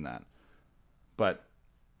probably more than that. But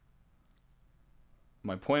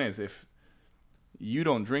my point is, if you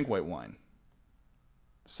don't drink white wine,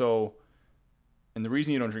 and the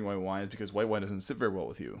reason you don't drink white wine is because white wine doesn't sit very well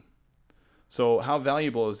with you. So how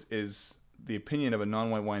valuable is the opinion of a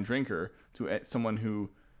non-white wine drinker to someone who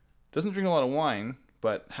doesn't drink a lot of wine,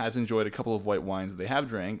 but has enjoyed a couple of white wines that they have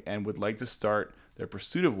drank and would like to start their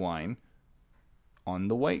pursuit of wine on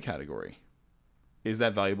the white category? Is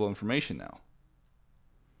that valuable information now?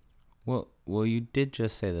 Well, you did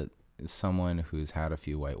just say that someone who's had a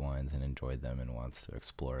few white wines and enjoyed them and wants to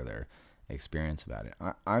explore their experience about it.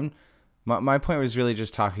 My point was really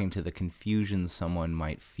just talking to the confusion someone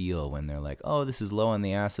might feel when they're like, oh, this is low on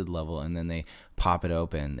the acid level, and then they pop it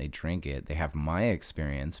open, they drink it, they have my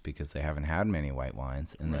experience because they haven't had many white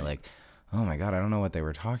wines, and they're like, oh my God, I don't know what they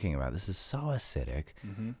were talking about. This is so acidic.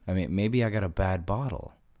 Mm-hmm. I mean, maybe I got a bad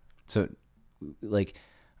bottle. So,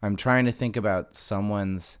 I'm trying to think about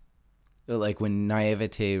someone's, when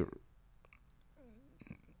naivete,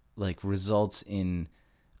 results in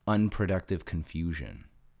unproductive confusion.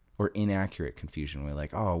 Or inaccurate confusion. We're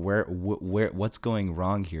like, oh, where, what's going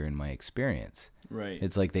wrong here in my experience? Right.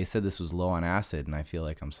 It's like they said this was low on acid, and I feel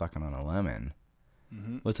like I'm sucking on a lemon.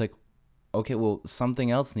 Mm-hmm. Well, it's like, okay, well,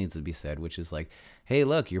 something else needs to be said, which is like, hey,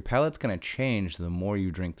 look, your palate's gonna change the more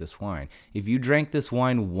you drink this wine. If you drank this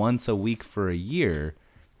wine once a week for a year,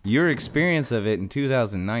 your experience of it in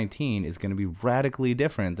 2019 is gonna be radically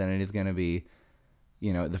different than it is gonna be,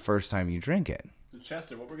 the first time you drink it. So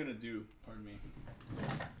Chester, what we're gonna do? Pardon me.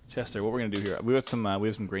 Chester, what we're gonna do here? We have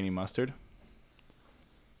some grainy mustard.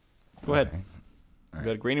 Go ahead. We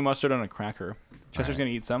got grainy mustard on a cracker. Chester's gonna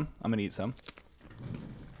eat some. I'm gonna eat some.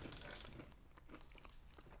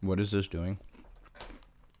 What is this doing?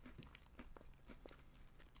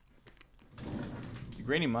 The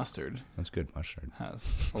grainy mustard. That's good mustard.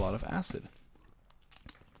 Has a lot of acid.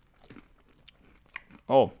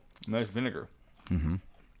 Oh, nice vinegar. Mm-hmm.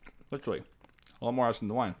 Literally, a lot more acid than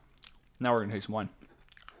the wine. Now we're gonna taste some wine.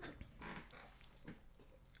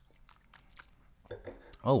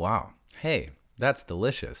 Oh, wow. Hey, that's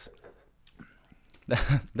delicious.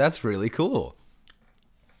 That's really cool.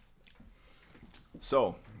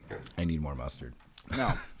 So, I need more mustard.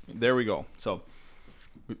 Now, there we go. So,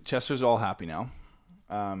 Chester's all happy now.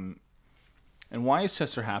 And why is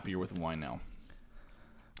Chester happier with the wine now?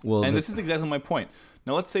 Well, this is exactly my point.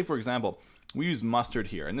 Now, let's say, for example, we use mustard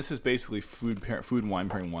here, and this is basically food and wine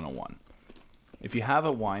pairing 101. If you have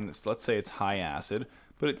a wine that's, let's say it's high acid,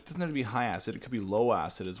 but it doesn't have to be high acid. It could be low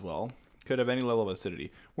acid as well. Could have any level of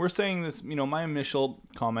acidity. We're saying this, my initial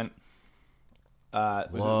comment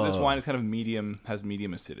was that this wine is kind of has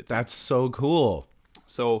medium acidity. That's so cool.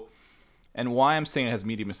 So, and why I'm saying it has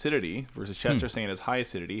medium acidity versus Chester saying it has high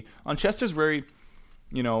acidity. On Chester's very,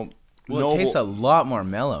 it tastes a lot more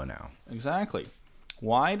mellow now. Exactly.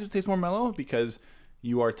 Why does it taste more mellow? Because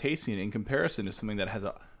you are tasting it in comparison to something that has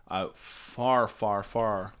a far, far,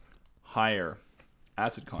 far higher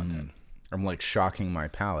acid content. I'm shocking my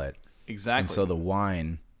palate. Exactly. And so the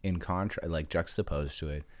wine, in contrast, juxtaposed to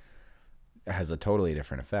it, has a totally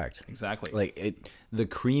different effect. Exactly. The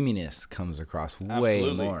creaminess comes across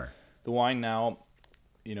way more. The wine now,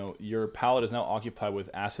 your palate is now occupied with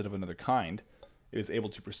acid of another kind. It is able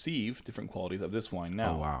to perceive different qualities of this wine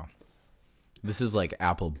now. Oh, wow. This is like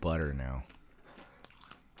apple butter now.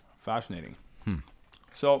 Fascinating.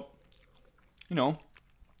 So,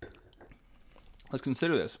 let's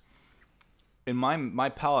consider this. In my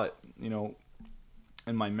palate,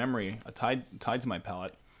 and my memory, tied to my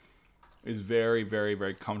palate, is very, very,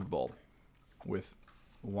 very comfortable with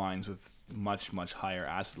wines with much, much higher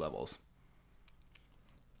acid levels.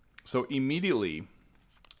 So immediately,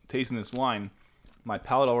 tasting this wine, my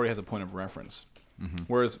palate already has a point of reference. Mm-hmm.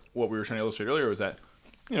 Whereas what we were trying to illustrate earlier was that,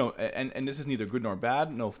 and this is neither good nor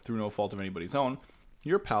bad, through no fault of anybody's own,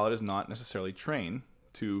 your palate is not necessarily trained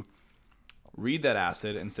to read that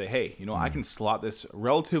acid and say, hey, I can slot this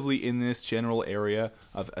relatively in this general area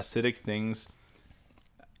of acidic things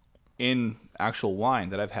in actual wine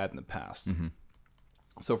that I've had in the past. Mm-hmm.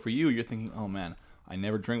 So for you, you're thinking, oh man, I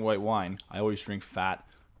never drink white wine. I always drink fat,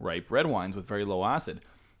 ripe red wines with very low acid.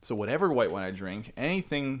 So whatever white wine I drink,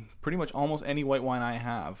 anything, pretty much almost any white wine I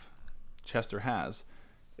have, Chester has,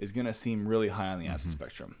 is going to seem really high on the acid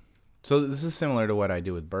spectrum. So this is similar to what I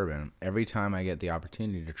do with bourbon. Every time I get the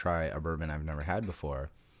opportunity to try a bourbon I've never had before,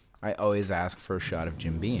 I always ask for a shot of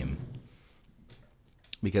Jim Beam.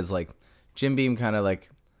 Because, like, Jim Beam kind of, like,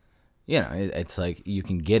 it's like you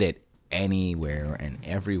can get it anywhere and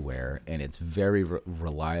everywhere, and it's very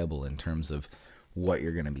reliable in terms of what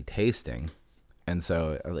you're going to be tasting. And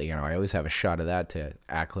so, I always have a shot of that to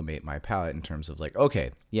acclimate my palate in terms of, like,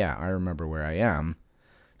 okay, yeah, I remember where I am.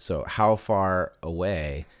 So how far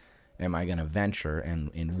away am I going to venture, and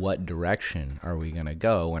in what direction are we going to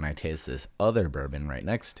go when I taste this other bourbon right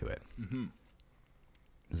next to it? Mm-hmm.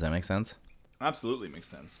 Does that make sense? Absolutely makes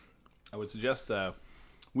sense. I would suggest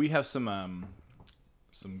we have some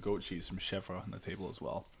goat cheese from Chèvre on the table as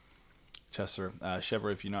well. Chester,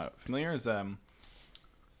 Chèvre, if you're not familiar, is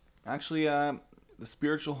actually the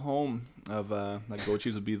spiritual home of that goat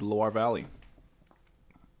cheese would be the Loire Valley.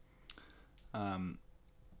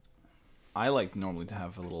 I like normally to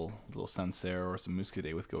have a little Sancerre or some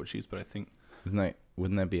Muscadet with goat cheese, but I think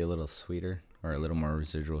wouldn't that be a little sweeter or a little more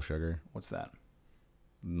residual sugar? What's that?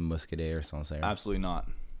 Muscadet or Sancerre? Absolutely not.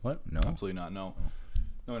 What? No. Absolutely not. No.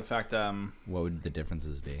 No. In fact, what would the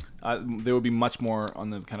differences be? There would be much more on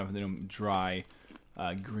the kind of dry,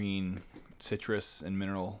 green, citrus and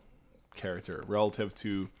mineral character relative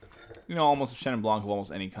to almost a Chenin Blanc of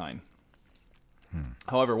almost any kind.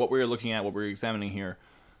 However, what we're looking at, what we're examining here,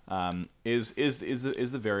 is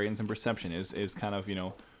the variance in perception. Is kind of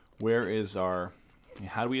where is how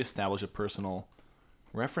do we establish a personal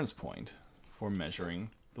reference point for measuring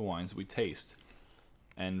the wines that we taste,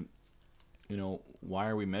 and why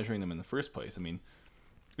are we measuring them in the first place? I mean,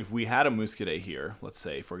 if we had a Muscadet here, let's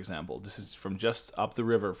say, for example, this is from just up the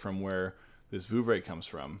river from where this Vouvray comes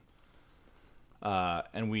from,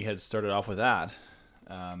 and we had started off with that.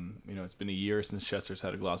 It's been a year since Chester's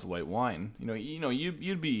had a glass of white wine.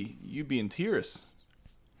 You'd be in tears.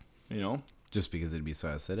 Just because it'd be so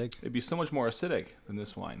acidic. It'd be so much more acidic than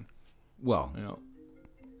this wine. Well,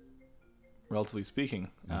 relatively speaking.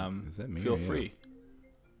 Is that me? Feel free.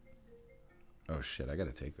 Oh shit! I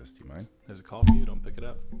gotta take this. Do you mind? There's a call for you. Don't pick it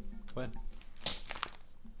up. Go ahead.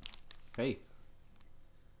 Hey.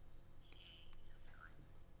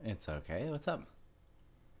 It's okay. What's up?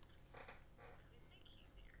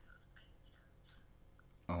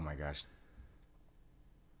 Oh my gosh.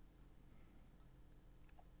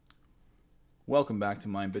 Welcome back to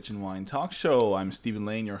my Bitchin' Wine Talk Show. I'm Stephen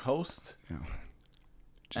Lane, your host. Oh.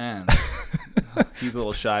 And he's a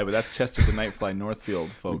little shy, but that's Chester the Nightfly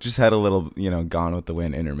Northfield, folks. We just had a little, Gone with the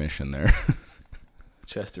Wind intermission there.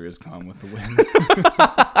 Chester is gone with the wind.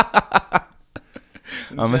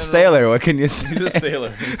 I'm a sailor. What can you say? He's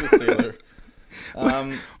a sailor.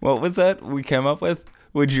 What was that we came up with?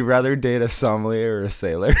 Would you rather date a sommelier or a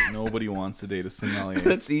sailor? Nobody wants to date a sommelier.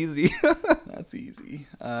 That's easy. That's easy.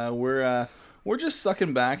 We're just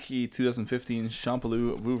sucking back the 2015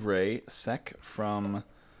 Champollion Vouvray Sec from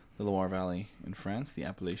the Loire Valley in France, the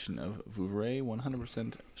appellation of Vouvray,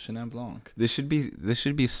 100% Chenin Blanc. This should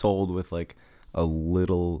be sold with like a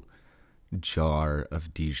little jar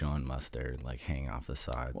of Dijon mustard like hanging off the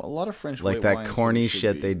side. Well, a lot of French like white that wines corny really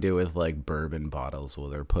shit they do with like bourbon bottles, where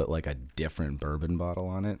they put like a different bourbon bottle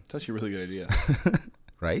on it. It's actually a really good idea.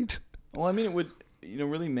 Right? Well, I mean, it would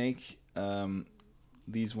really make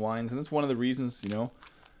these wines, and that's one of the reasons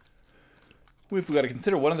we've got to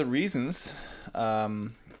consider. One of the reasons a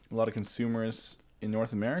lot of consumers in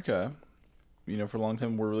North America, for a long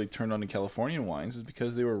time, were really turned on to Californian wines is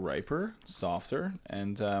because they were riper, softer,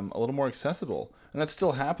 and a little more accessible. And that's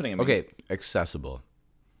still happening. I mean, Okay, accessible.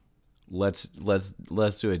 Let's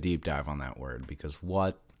do a deep dive on that word, because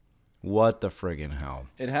what the friggin' hell?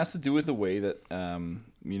 It has to do with the way that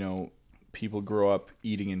people grow up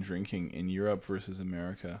eating and drinking in Europe versus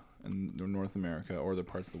America and North America, or other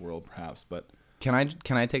parts of the world, perhaps. But can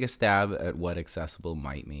I take a stab at what accessible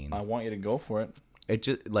might mean? I want you to go for it. It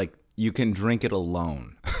just like you can drink it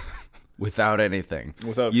alone, without anything.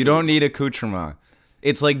 Without you food. don't need accoutrement.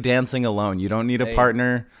 It's like dancing alone. You don't need a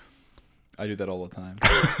partner. I do that all the time.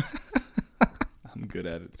 I'm good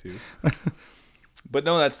at it too. But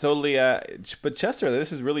no, that's totally. But Chester,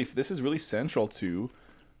 this is really central to,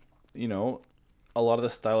 a lot of the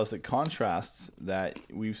stylistic contrasts that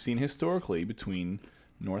we've seen historically between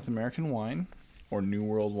North American wine or New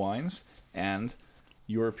World wines and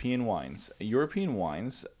European wines. European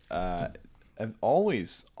wines have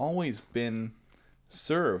always been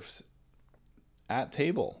served at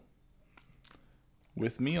table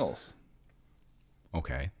with meals.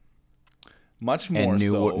 Okay. Much more And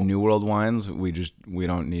so. New World wines, we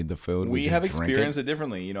don't need the food. We just have drink experienced it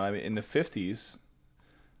differently. You know, I mean, in the 50s,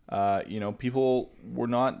 you know, people were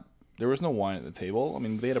not. There was no wine at the table. I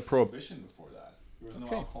mean, they had a prohibition before that. There was no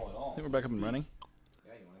alcohol at all. I think we're back up and running.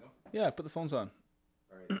 Yeah, you want to go? Yeah, put the phones on.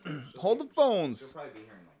 All right. So Hold the phones. probably be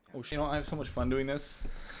here in like 10 Oh, you know, I have so much fun doing this.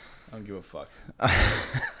 I don't give a fuck.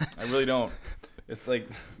 I really don't. It's like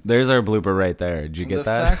There's our blooper right there. Did you get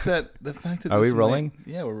that? The fact that Are this we rolling?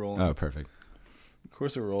 Yeah, we're rolling. Oh, perfect. Of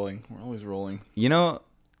course we're rolling. We're always rolling. You know,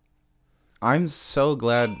 I'm so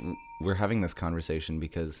glad we're having this conversation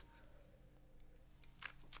because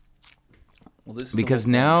Well, this is the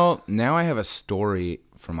whole point. now I have a story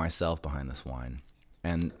for myself behind this wine,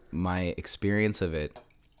 and my experience of it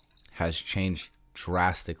has changed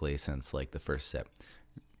drastically since like the first sip.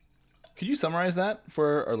 Could you summarize that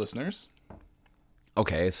for our listeners,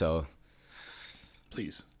 Okay, so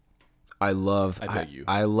please? I beg you.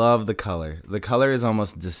 I love the color. The color is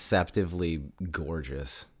almost deceptively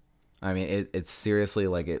gorgeous. I mean, it's seriously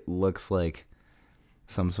like it looks like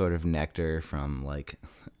some sort of nectar from like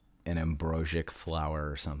an ambrosic flower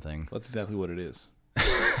or something. That's exactly what it is.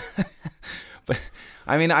 But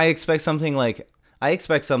I mean, I expect something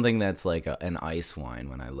that's like an ice wine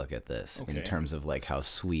when I look at this in Okay. terms of like how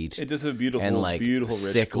sweet It does a beautiful, and like beautiful, rich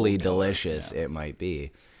sickly gold color. delicious Yeah. it might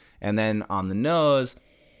be. And then on the nose,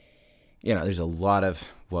 you know, there's a lot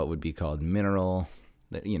of what would be called mineral.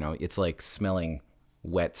 You know, it's like smelling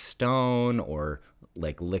wet stone or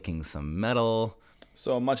like licking some metal.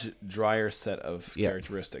 So a much drier set of Yeah.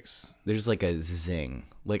 characteristics. There's like a zing.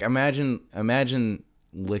 Like imagine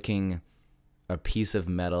licking a piece of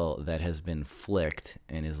metal that has been flicked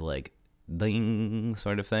and is like ding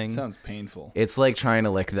sort of thing. Sounds painful. It's like trying to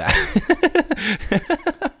lick that.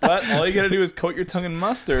 But all you gotta do is coat your tongue in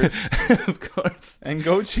mustard Of course. and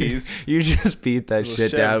goat cheese, You just beat that Little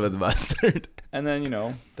shit shed. down with mustard. and then you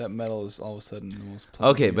know that metal is all of a sudden the most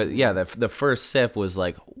pleasant Okay, thing but in the yeah, world. the first sip was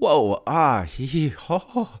like, whoa, hee,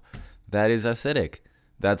 ho. That is acidic.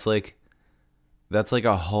 That's like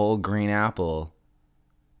a whole green apple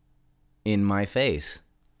in my face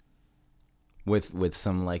with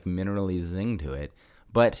some like minerally zing to it.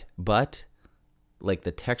 But like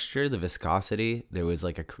the texture, the viscosity, there's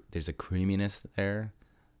a creaminess there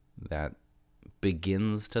that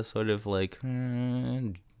begins to sort of like I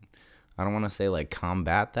don't want to say like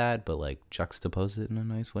combat that, but like juxtapose it in a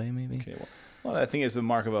nice way, maybe. Okay, well, I think is the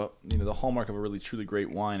mark of the hallmark of a really truly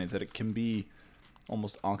great wine is that it can be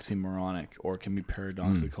almost oxymoronic or it can be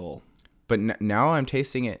paradoxical. But now I'm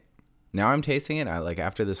tasting it. I like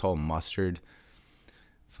after this whole mustard,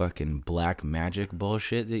 fucking black magic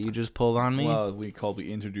bullshit that you just pulled on me. Well, we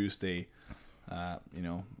introduced a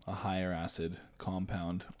higher acid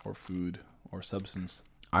compound or food or substance.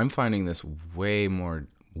 I'm finding this way more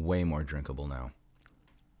drinkable now.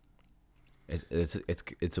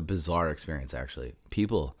 It's a bizarre experience, actually.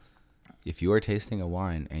 People, if you are tasting a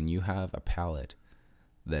wine and you have a palate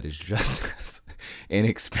that is just as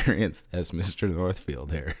inexperienced as Mr.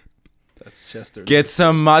 Northfield here, That's Chester. get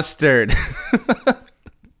some mustard.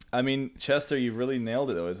 I mean, Chester, you really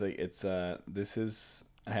nailed it. Though, this is.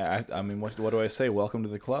 I mean, what do I say? Welcome to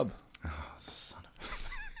the club. Oh, son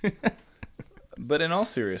But in all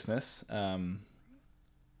seriousness,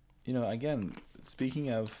 again,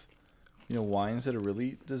 speaking of, wines that are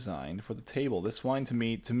really designed for the table. This wine to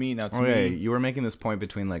me, you were making this point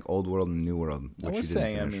between like Old World and New World. I Which was you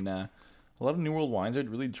didn't saying, finish. a lot of New World wines are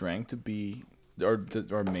really drank to be, or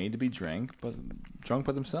are made to be drunk by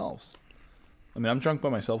themselves. I mean, I'm drunk by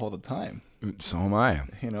myself all the time, So am I.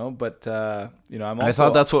 but I'm also. I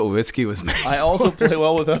thought that's what whiskey was made. I also play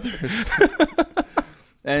well with others,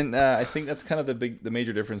 and I think that's kind of the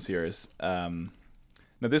major difference here is. Now,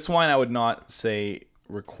 this wine I would not say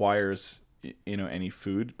requires any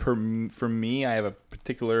food. For me, I have a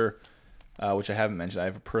particular, which I haven't mentioned. I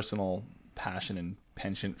have a personal passion and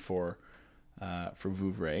penchant for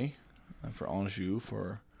Vouvray, for Anjou,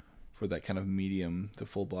 for that kind of medium to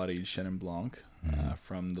full-bodied Chenin Blanc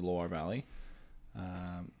from the Loire Valley.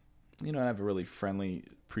 And I have a really friendly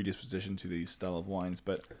predisposition to these style of wines.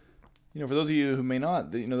 But for those of you who may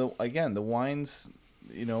not, the wines,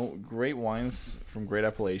 great wines from great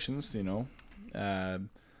appellations.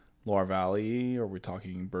 Loire Valley, or we're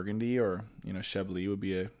talking Burgundy, or Chablis would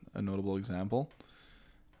be a notable example.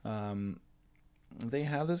 They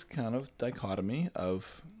have this kind of dichotomy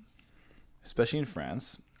of, especially in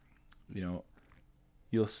France, you'll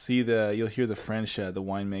hear the French, the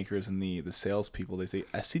winemakers and the salespeople. They say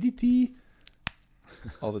acidity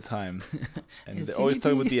all the time, and they always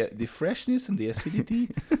talk about the freshness and the acidity.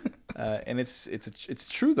 And it's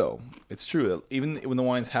true though. It's true. Even when the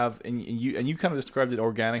wines have, and you kind of described it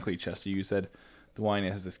organically, Chester. You said the wine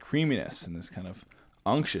has this creaminess and this kind of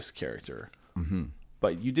unctuous character. Mm-hmm.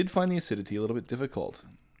 But you did find the acidity a little bit difficult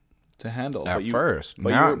to handle At first.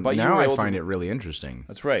 But now I find it really interesting.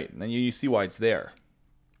 That's right. And you see why it's there.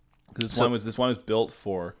 Because this wine was built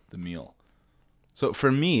for the meal. So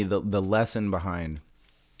for me, the lesson behind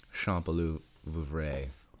Champollion Vouvray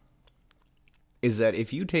is that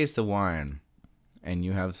if you taste a wine and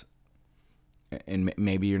you have, and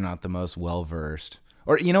maybe you're not the most well versed,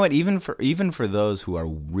 or you know what, even for those who are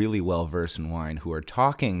really well versed in wine, who are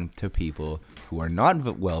talking to people who are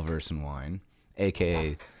not well versed in wine,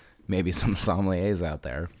 aka maybe some sommeliers out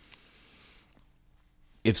there,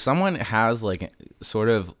 if someone has like sort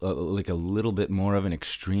of like a little bit more of an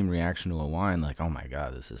extreme reaction to a wine, like, oh my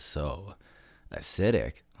god, this is so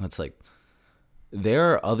acidic, it's like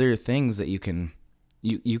there are other things that you can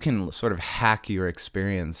sort of hack your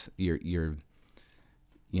experience, your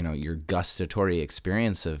gustatory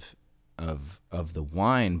experience of the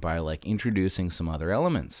wine by like introducing some other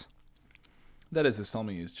elements. That is the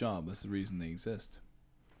sommelier's job. That's the reason they exist,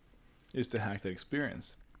 is to hack that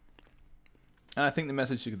experience. And I think the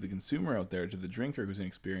message to the consumer out there, to the drinker who's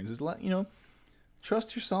inexperienced, is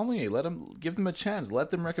trust your sommelier. Give them a chance.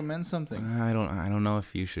 Let them recommend something. I don't know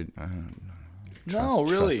if you should. Really.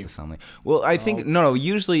 Trust the sommelier. Well, I think no.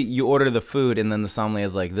 Usually, you order the food, and then the sommelier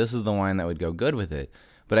is like, "This is the wine that would go good with it."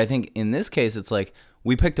 But I think in this case, it's like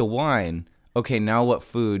we picked a wine. Okay, now what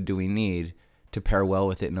food do we need to pair well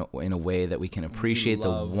with it in a way that we can appreciate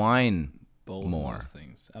the wine both more? Those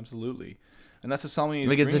things, absolutely. And that's a sommelier's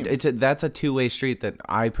dream. That's a two-way street that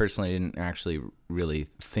I personally didn't actually really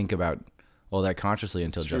think about all that consciously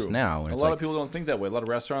until just now. A lot of people don't think that way. A lot of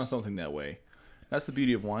restaurants don't think that way. That's the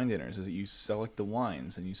beauty of wine dinners, is that you select the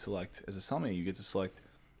wines, and you select, as a sommelier, you get to select,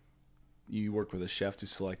 you work with a chef to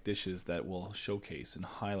select dishes that will showcase and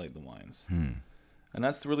highlight the wines. And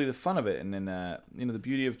that's really the fun of it. And then, the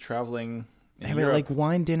beauty of traveling. I mean, like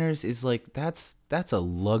wine dinners is like, that's a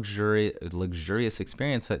luxurious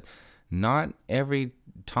experience that not every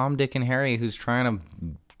Tom, Dick, and Harry who's trying to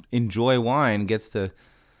enjoy wine gets to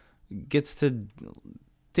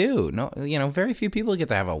do. No, very few people get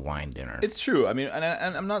to have a wine dinner. It's true. I mean, and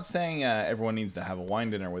I'm not saying everyone needs to have a wine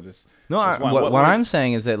dinner with this. No, what I'm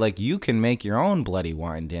saying is that like you can make your own bloody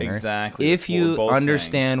wine dinner. Exactly. If you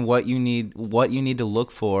understand what you need to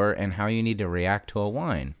look for and how you need to react to a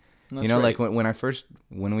wine. That's right. Like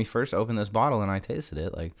when we first opened this bottle and I tasted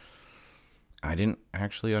it, like I didn't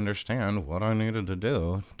actually understand what I needed to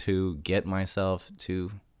do to get myself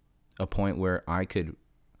to a point where I could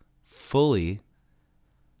fully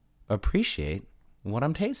appreciate what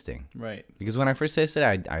I'm tasting. Right. Because when I first tasted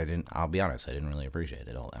it, I didn't. I'll be honest, I didn't really appreciate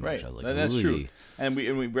it all that much. Right. I was like, that's ooh. true. And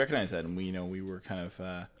we recognize that, and we were kind of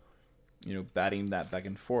batting that back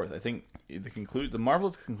and forth. I think the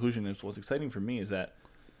marvelous conclusion is what's exciting for me is that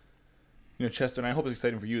Chester, and I hope it's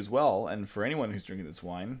exciting for you as well, and for anyone who's drinking this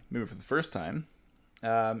wine, maybe for the first time,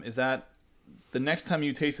 is that the next time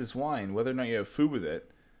you taste this wine, whether or not you have food with it,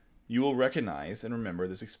 you will recognize and remember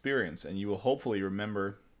this experience, and you will hopefully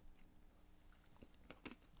remember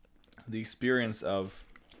the experience of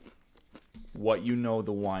what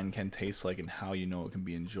the wine can taste like and how it can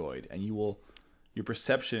be enjoyed, and your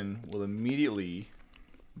perception will immediately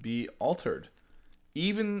be altered.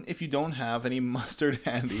 Even if you don't have any mustard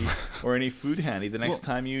handy or any food handy the next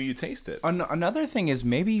time you taste it. Another thing is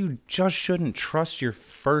maybe you just shouldn't trust your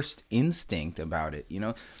first instinct about it.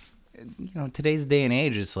 Today's day and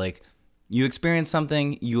age, it's like you experience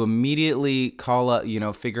something, you immediately call up,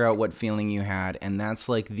 figure out what feeling you had, and that's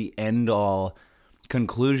like the end all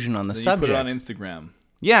conclusion on the subject. You put it on Instagram.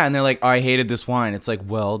 Yeah, and they're like, I hated this wine. It's like,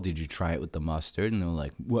 well, did you try it with the mustard? And they're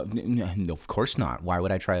like, well, no, of course not. Why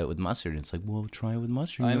would I try it with mustard? And it's like, well, try it with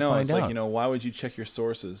mustard. I know. It's like, why would you check your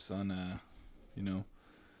sources on,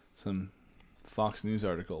 some Fox News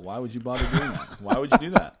article? Why would you bother doing that? Why would you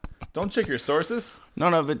do that? Don't check your sources.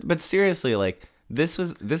 No, but seriously, like,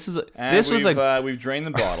 we've drained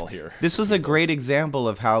the bottle here. This was a great example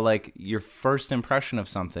of how, like, your first impression of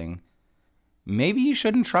something, maybe you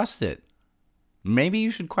shouldn't trust it. Maybe you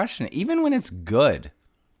should question it, even when it's good.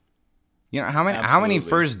 How many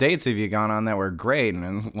first dates have you gone on that were great,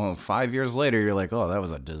 and then 5 years later you're like, oh, that was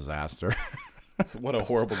a disaster. What a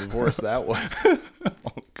horrible divorce that was.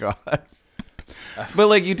 Oh God. But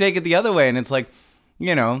like you take it the other way, and it's like,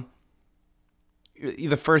 the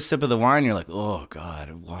first sip of the wine, you're like, oh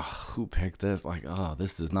God, wow, who picked this? Like, oh,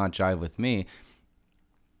 this does not jive with me.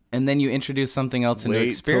 And then you introduce something else into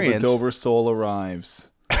experience. Wait till the Dover Soul arrives.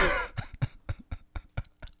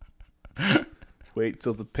 Wait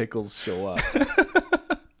till the pickles show up.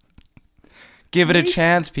 Give it a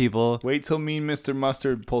chance, people. Wait till mean Mr.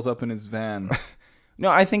 Mustard pulls up in his van. No,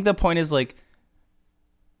 I think the point is like,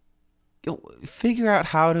 figure out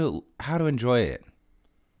how to enjoy it.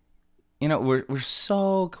 You know, we're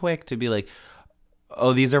so quick to be like,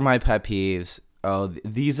 oh, these are my pet peeves. Oh,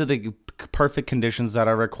 these are the perfect conditions that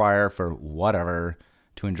I require for whatever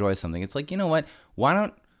to enjoy something. It's like, you know what?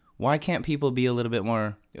 Why can't people be a little bit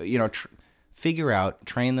more, figure out,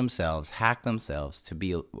 train themselves, hack themselves to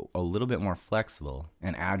be a little bit more flexible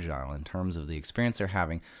and agile in terms of the experience they're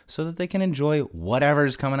having so that they can enjoy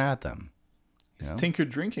whatever's coming at them. It's tinker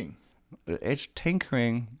drinking. It's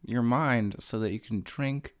tinkering your mind so that you can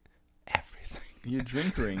drink everything. You're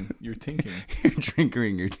drinkering. You're tinking. You're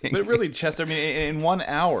drinkering. You're tinking. But really, Chester, I mean, in 1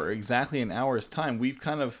 hour, exactly an hour's time, we've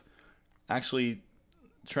kind of actually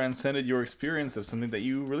transcended your experience of something that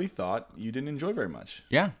you really thought you didn't enjoy very much.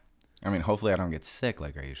 Yeah. I mean, hopefully I don't get sick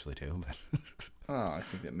like I usually do. But I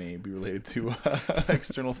think that may be related to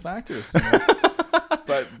external factors.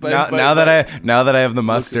 But now that I have the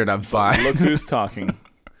mustard, I'm fine. Look who's talking.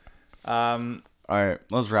 All right,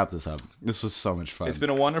 let's wrap this up. This was so much fun. It's been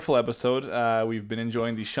a wonderful episode. We've been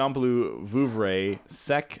enjoying the Champelou Vouvray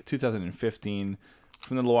Sec 2015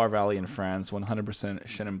 from the Loire Valley in France, 100%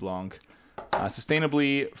 Chenin Blanc.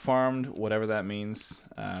 Sustainably farmed, whatever that means.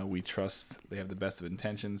 We trust they have the best of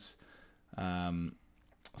intentions. Some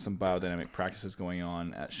biodynamic practices going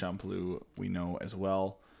on at Champelou, we know as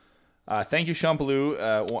well. Thank you,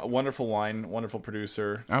 Champelou. Wonderful wine, wonderful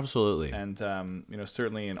producer. Absolutely. And,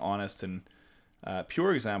 certainly an honest and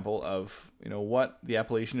pure example of, what the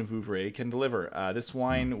appellation of Vouvray can deliver. This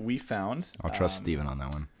wine we found. I'll trust Steven on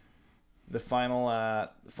that one. The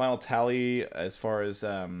final tally as far as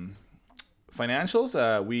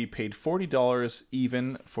financials, we paid $40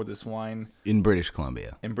 even for this wine. In British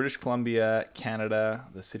Columbia. In British Columbia, Canada,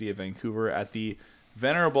 the city of Vancouver, at the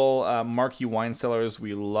venerable Marquee Wine Cellars.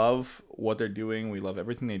 We love what they're doing. We love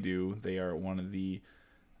everything they do. They are one of the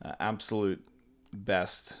absolute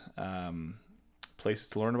best places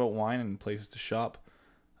to learn about wine and places to shop.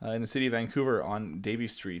 In the city of Vancouver on Davie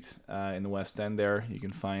Street in the West End there, you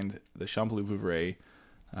can find the Champelou Vouvray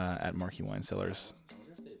at Marquee Wine Cellars.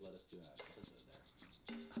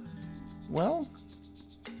 Well,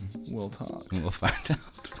 we'll talk. We'll find out.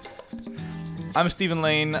 I'm Stephen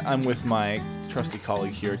Lane. I'm with my trusty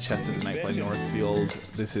colleague here, Chester the Nightfly Northfield.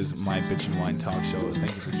 This is my Bitch and Wine Talk Show.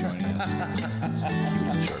 Thank you for joining us.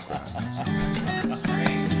 Keep it short, grass.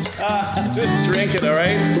 Just drink it, all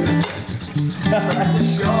right?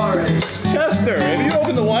 Sure. Chester, have you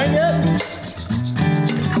opened the wine yet?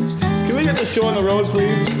 Can we get the show on the road,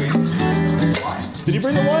 please? Did you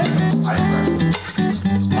bring the wine?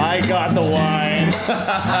 I got the wine.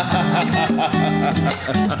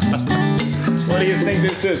 What do you think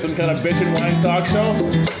this is? Some kind of bitch and wine talk show?